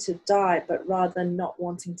wanting to die, but rather not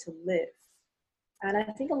wanting to live. And I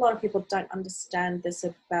think a lot of people don't understand this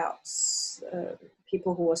about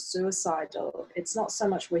people who are suicidal. It's not so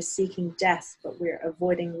much we're seeking death, but we're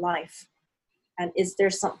avoiding life. And is there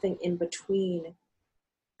something in between?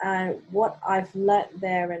 And what I've learnt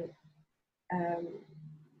there, and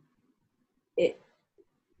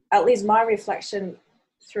at least my reflection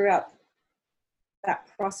throughout that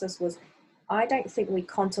process was, I don't think we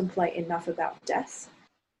contemplate enough about death,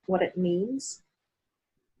 what it means,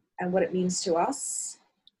 and what it means to us,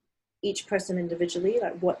 each person individually.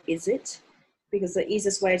 Like, what is it? Because the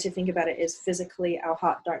easiest way to think about it is physically our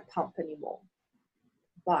heart don't pump anymore.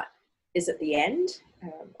 But is it the end?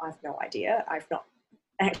 I've no idea. I've not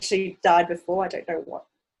actually died before. I don't know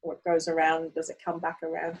what goes around. Does it come back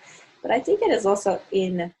around? But I think it is also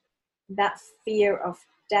in that fear of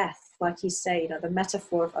death. Like you say, the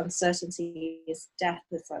metaphor of uncertainty is death.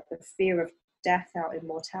 It's like the fear of death, our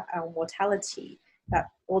mortality, that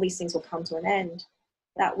all these things will come to an end,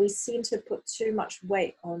 that we seem to put too much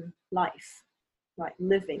weight on life, like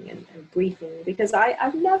living and breathing. Because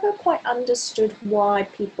I've never quite understood why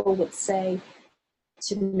people would say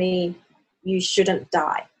to me, you shouldn't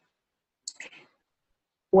die.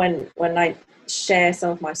 When I share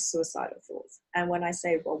some of my suicidal thoughts, and when I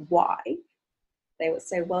say, well, why? They would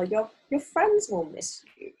say, well, your friends will miss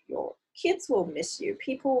you, your kids will miss you,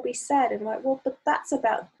 people will be sad. And I'm like, well, but that's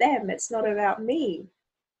about them, it's not about me.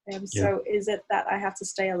 So is it that I have to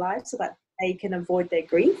stay alive so that they can avoid their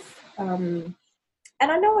grief? And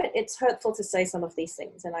I know it's hurtful to say some of these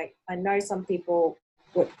things, and I know some people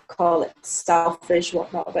would call it selfish,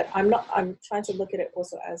 whatnot, but I'm trying to look at it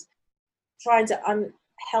also as trying to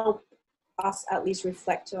help us at least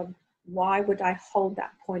reflect on, why would I hold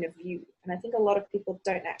that point of view? And I think a lot of people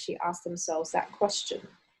don't actually ask themselves that question.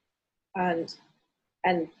 And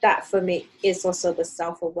that for me is also the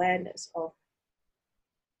self-awareness of,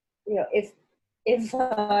 if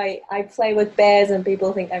I play with bears and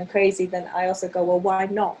people think I'm crazy, then I also go, well, why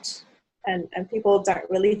not? And people don't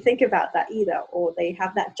really think about that either, or they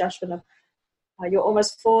have that judgment of, you're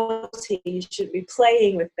almost 40, you should be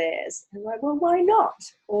playing with bears. And I'm like, well, why not?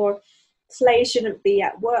 Or play shouldn't be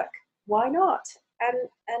at work. Why not? And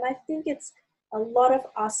I think it's a lot of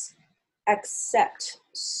us accept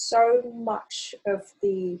so much of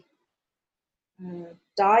the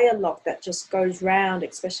dialogue that just goes round,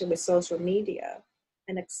 especially with social media,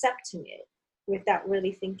 and accepting it without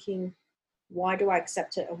really thinking, why do I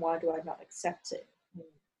accept it and why do I not accept it?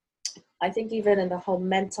 I think even in the whole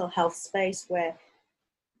mental health space, where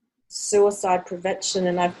suicide prevention,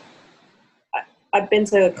 and I've been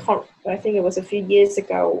to I think it was a few years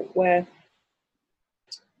ago, where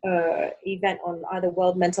event on either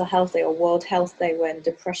World Mental Health Day or World Health Day, when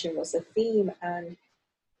depression was a theme, and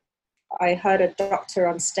I heard a doctor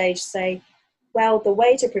on stage say, well, the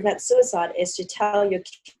way to prevent suicide is to tell your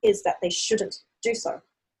kids that they shouldn't do so.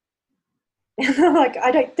 Like,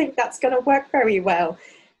 I don't think that's going to work very well.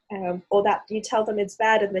 Or that you tell them it's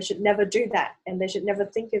bad and they should never do that and they should never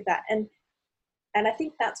think of that. And I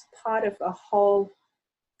think that's part of a whole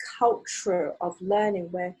culture of learning,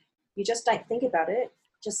 where you just don't think about it,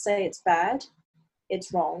 just say it's bad,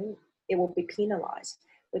 it's wrong, it will be penalized,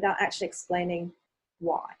 without actually explaining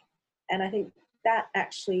why. And I think that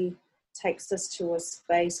actually takes us to a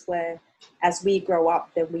space where, as we grow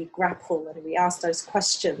up, then we grapple and we ask those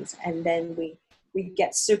questions, and then we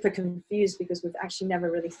get super confused because we've actually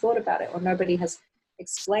never really thought about it, or nobody has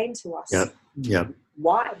explained to us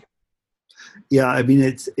why. Yeah, I mean,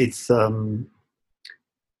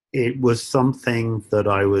 it was something that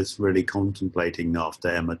I was really contemplating after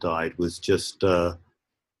Emma died, was just,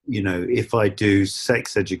 if I do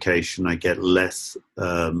sex education, I get less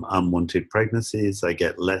unwanted pregnancies, I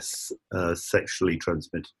get less sexually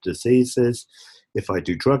transmitted diseases. If I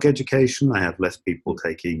do drug education, I have less people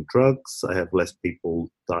taking drugs, I have less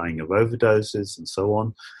people dying of overdoses and so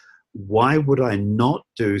on. Why would I not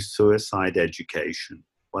do suicide education?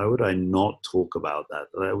 Why would I not talk about that?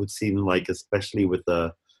 That would seem like, especially with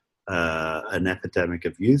an epidemic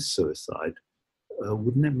of youth suicide,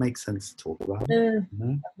 wouldn't it make sense to talk about it?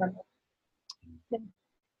 No?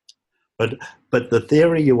 But the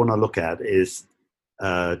theory you want to look at is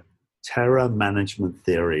terror management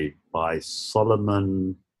theory by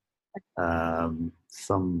Solomon,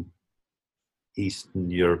 some Eastern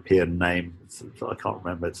European name. I can't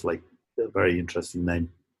remember. It's like a very interesting name.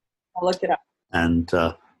 I'll look it up. And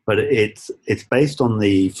but it's based on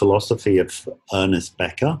the philosophy of Ernest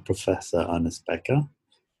Becker, Professor Ernest Becker,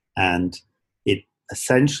 and it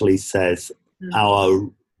essentially says our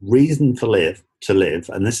reason to live,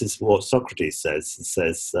 and this is what Socrates says. It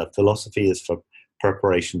says philosophy is for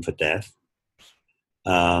preparation for death.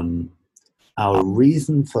 Our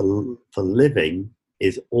reason for living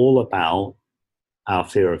is all about our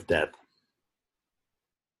fear of death.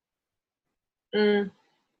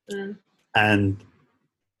 And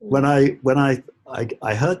when I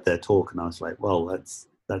heard their talk, and I was like, well,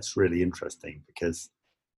 that's really interesting, because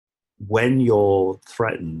when you're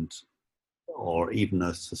threatened, or even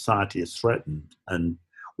a society is threatened, and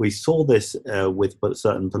we saw this with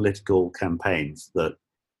certain political campaigns that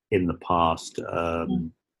in the past,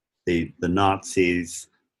 the Nazis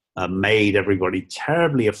made everybody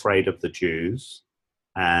terribly afraid of the Jews,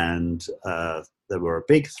 and they were a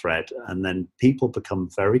big threat, and then people become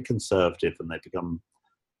very conservative and they become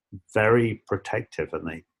very protective,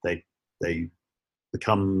 and they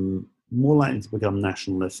become more likely to become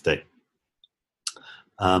nationalistic.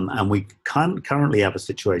 And we currently have a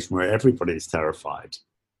situation where everybody is terrified.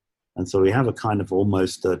 And so we have a kind of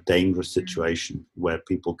almost a dangerous situation where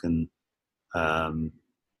people can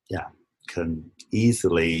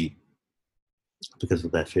easily, because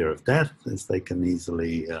of their fear of death, they can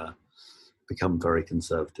easily become very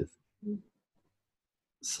conservative.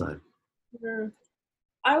 So.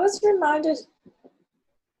 I was reminded,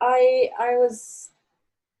 I was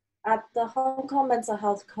at the Hong Kong Mental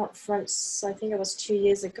Health Conference, I think it was 2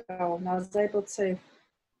 years ago, and I was able to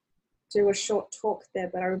do a short talk there,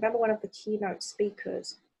 but I remember one of the keynote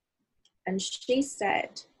speakers, and she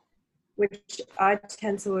said, which I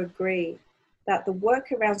tend to agree, that the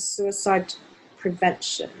work around suicide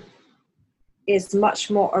prevention is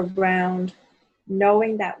much more around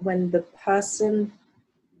knowing that when the person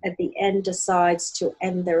at the end decides to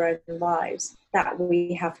end their own lives, that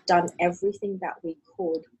we have done everything that we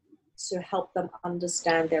could to help them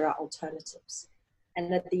understand there are alternatives.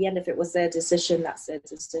 And at the end, if it was their decision, that's their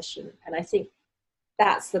decision. And I think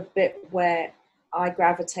that's the bit where I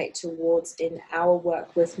gravitate towards in our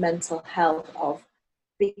work with mental health, of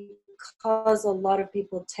because a lot of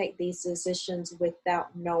people take these decisions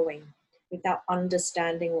without knowing, without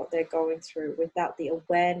understanding what they're going through, without the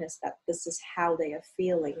awareness that this is how they are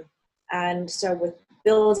feeling. And so with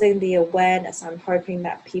building the awareness, I'm hoping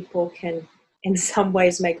that people can in some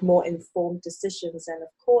ways make more informed decisions. And of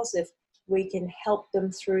course, if we can help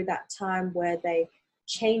them through that time where they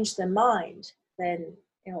change their mind, then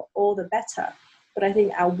all the better. But I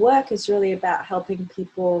think our work is really about helping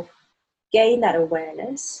people gain that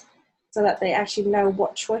awareness so that they actually know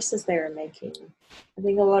what choices they are making. I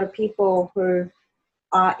think a lot of people who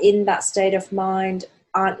are in that state of mind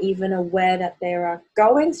aren't even aware that they are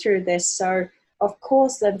going through this. So of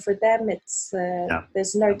course, then for them, it's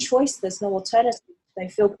there's no choice, there's no alternative. They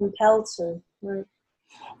feel compelled to. Right?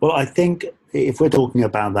 Well, I think if we're talking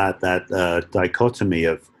about that dichotomy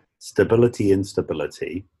of stability,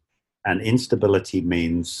 instability, and instability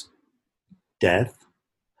means death,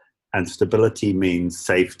 and stability means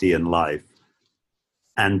safety and life.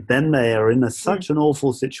 And then they are in such an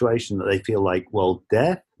awful situation that they feel like, well,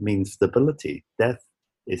 death means stability. Death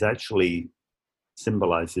is actually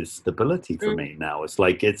symbolizes stability for me now. It's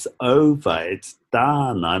like it's over, it's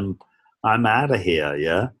done. I'm out of here.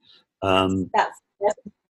 Yeah.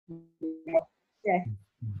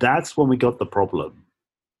 That's when we got the problem.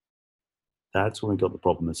 That's when we got the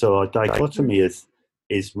problem. And so our dichotomy is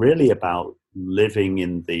really about living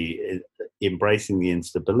in embracing the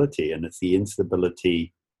instability, and it's the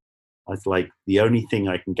instability. It's like the only thing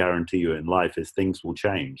I can guarantee you in life is things will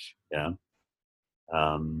change. Yeah.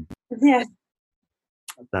 Yeah.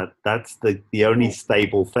 That's the only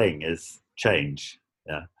stable thing is change.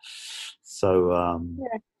 Yeah. So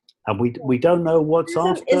and we don't know what's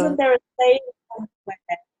after. Isn't there a saying?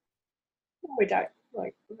 No, we don't.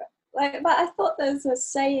 But I thought there's a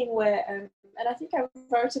saying where, and I think I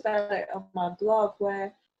wrote about it on my blog,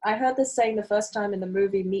 where I heard this saying the first time in the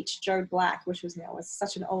movie Meet Joe Black, which was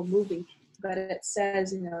such an old movie, but it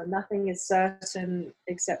says, nothing is certain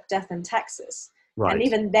except death and taxes. Right. And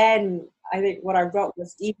even then, I think what I wrote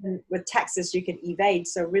was, even with taxes you can evade,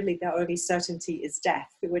 so really the only certainty is death,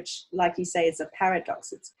 which, like you say, is a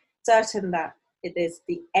paradox. It's certain that it is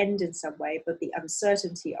the end in some way, but the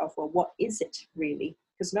uncertainty of, well, what is it really?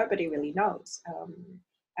 Because nobody really knows.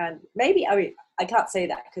 And maybe, I can't say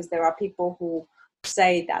that, because there are people who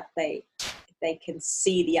say that they can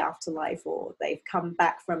see the afterlife, or they've come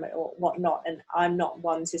back from it, or whatnot, and I'm not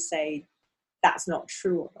one to say that's not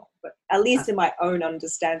true or not, but at least in my own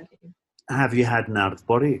understanding. Have you had an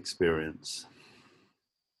out-of-body experience?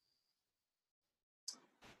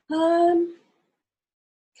 Not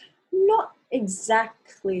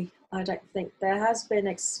exactly, I don't think. There has been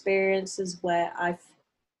experiences where I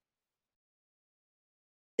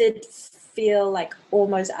did feel like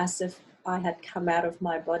almost as if I had come out of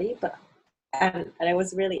my body, but and it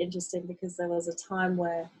was really interesting, because there was a time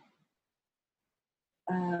where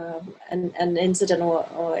an incident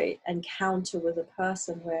or encounter with a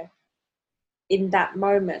person where in that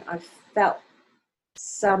moment I felt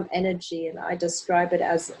some energy, and I describe it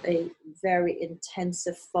as a very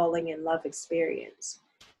intensive falling in love experience.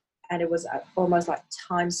 And it was almost like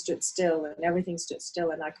time stood still and everything stood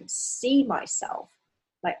still, and I could see myself.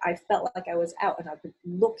 Like I felt like I was out, and I could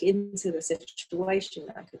look into the situation,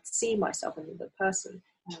 and I could see myself in the person.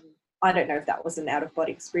 I don't know if that was an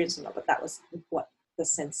out-of-body experience or not, but that was what the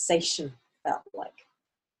sensation felt like.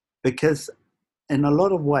 Because in a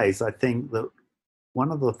lot of ways, I think that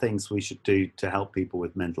one of the things we should do to help people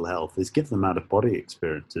with mental health is give them out-of-body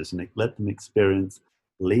experiences, and let them experience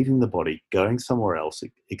leaving the body, going somewhere else,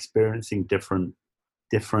 experiencing different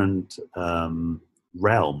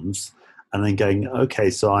realms, and then going, okay,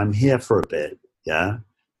 so I'm here for a bit. Yeah.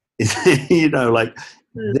 This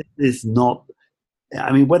is not,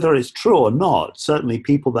 I mean, whether it's true or not, certainly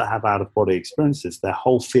people that have out-of-body experiences, their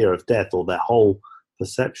whole fear of death or their whole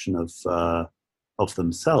perception of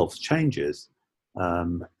themselves changes.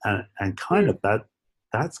 And kind of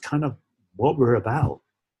that's kind of what we're about,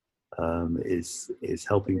 is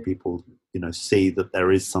helping people, see that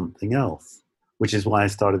there is something else, which is why I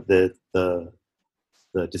started the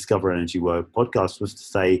Discover Energy Work podcast, was to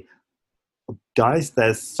say, guys,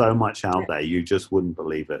 there's so much out there, you just wouldn't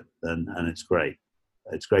believe it. And it's great.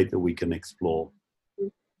 It's great that we can explore.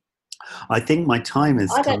 I think my time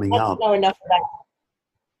is coming up. I don't know enough about.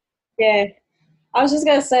 Yeah. I was just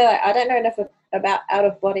going to say, I don't know enough about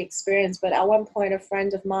out-of-body experience, but at one point a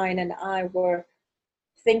friend of mine and I were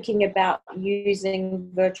thinking about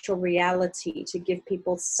using virtual reality to give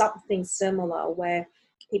people something similar, where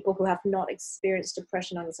people who have not experienced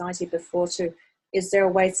depression and anxiety before, is there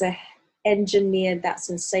a way to engineer that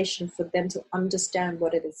sensation for them to understand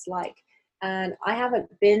what it is like? And I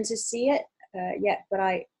haven't been to see it yet, but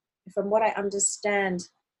from what I understand,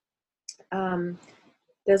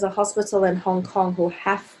 there's a hospital in Hong Kong who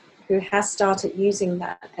has started using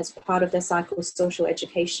that as part of their psychosocial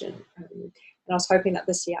education. And I was hoping that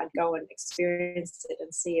this year I'd go and experience it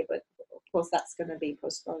and see it, but of course that's going to be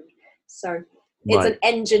postponed. So it's an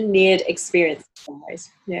engineered experience in some ways.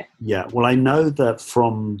 Yeah. Yeah. Well, I know that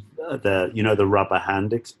from the rubber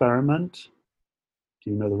hand experiment. Do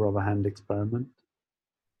you know the rubber hand experiment?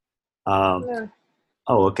 No.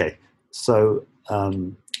 Oh, okay. So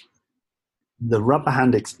the rubber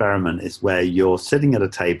hand experiment is where you're sitting at a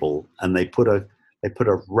table and they put a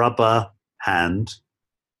rubber hand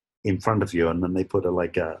in front of you, and then they put a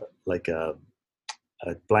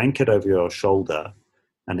blanket over your shoulder,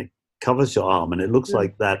 and it covers your arm, and it looks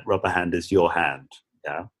like that rubber hand is your hand.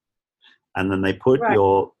 Yeah. And then they put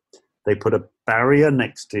they put a barrier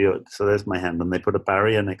next to your, so there's my hand, and they put a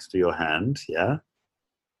barrier next to your hand. Yeah.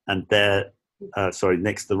 And there,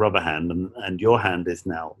 next to the rubber hand, and your hand is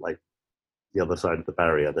now like the other side of the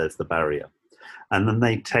barrier. There's the barrier. And then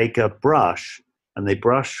they take a brush and they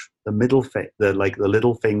brush the middle the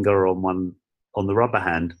little finger on the rubber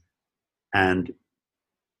hand and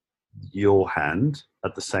your hand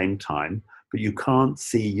at the same time, but you can't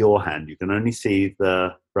see your hand. You can only see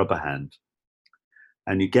the rubber hand.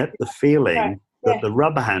 And you get the feeling that the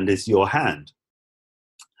rubber hand is your hand.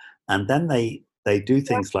 And then they do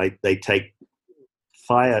things like they take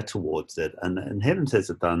fire towards it, and hypnotists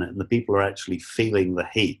have done it, and the people are actually feeling the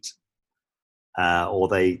heat. Or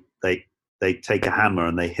they take a hammer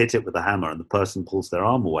and they hit it with a hammer, and the person pulls their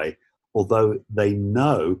arm away, although they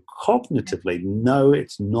cognitively know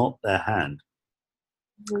it's not their hand.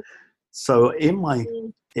 Mm-hmm. So in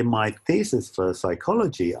my thesis for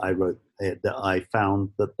psychology, I wrote that I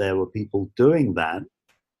found that there were people doing that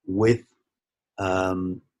with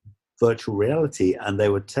virtual reality, and they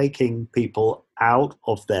were taking people out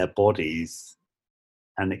of their bodies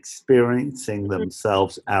and experiencing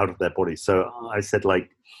themselves out of their bodies. So I said,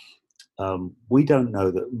 we don't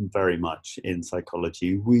know that very much in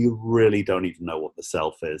psychology. We really don't even know what the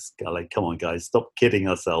self is. Come on, guys, stop kidding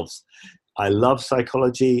ourselves. I love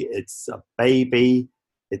psychology. It's a baby.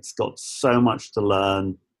 It's got so much to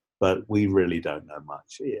learn, but we really don't know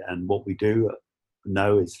much. And what we do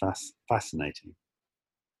know is fascinating.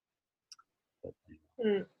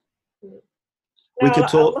 We could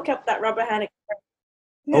talk. I'll look up that rubber hand.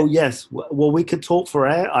 Yeah. Oh yes. Well, we could talk for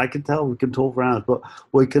air. I can tell we can talk for hours, but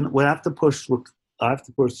we'll have to push. I have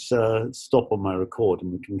to push stop on my record,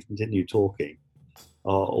 and we can continue talking,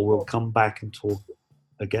 or we'll come back and talk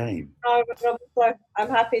again. I'm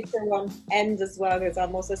happy to end as well, because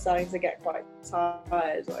I'm also starting to get quite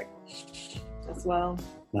tired, as well.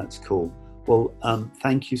 That's cool. Well,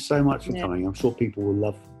 thank you so much for coming. I'm sure people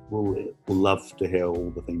will love to hear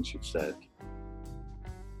all the things you've said.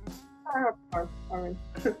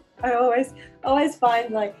 I always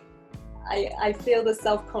find I feel the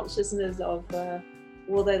self-consciousness of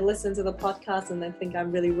will they listen to the podcast and then think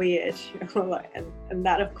I'm really weird, and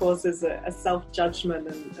that of course is a self-judgment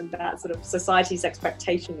and that sort of society's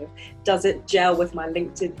expectation of does it gel with my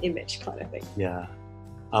LinkedIn image kind of thing. Yeah.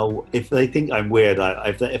 Oh, if they think I'm weird,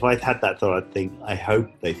 if I'd had that thought, I hope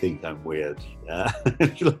they think I'm weird. Yeah.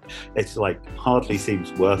 It's hardly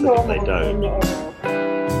seems worth it if they don't.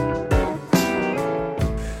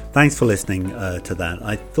 Thanks for listening to that.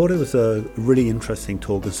 I thought it was a really interesting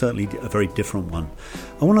talk, and certainly a very different one.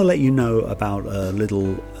 I want to let you know about a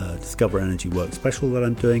little Discover Energy Work special that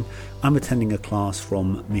I'm doing. I'm attending a class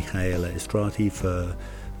from Michaela Estrati for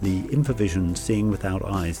the InfoVision Seeing Without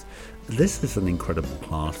Eyes. This is an incredible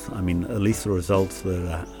class. I mean, at least the results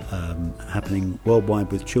that are happening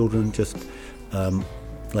worldwide with children, just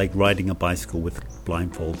like riding a bicycle with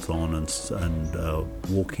blindfolds on and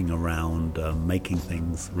walking around, making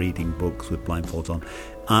things, reading books with blindfolds on.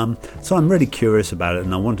 So I'm really curious about it,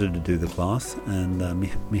 and I wanted to do the class, and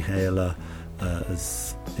Michaela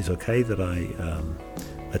is okay that I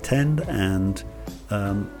attend and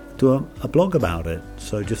do a blog about it.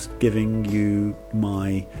 So just giving you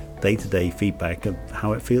my day-to-day feedback of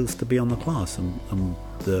how it feels to be on the class and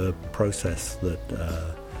the process that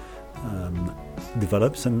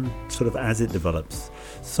develops and sort of as it develops.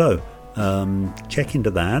 So check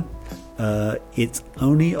into that. It's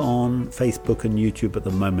only on Facebook and YouTube at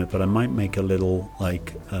the moment, but I might make a little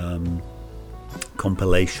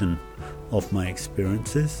compilation of my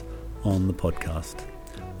experiences on the podcast.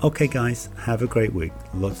 Okay guys, have a great week.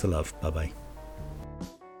 Lots of love. Bye bye.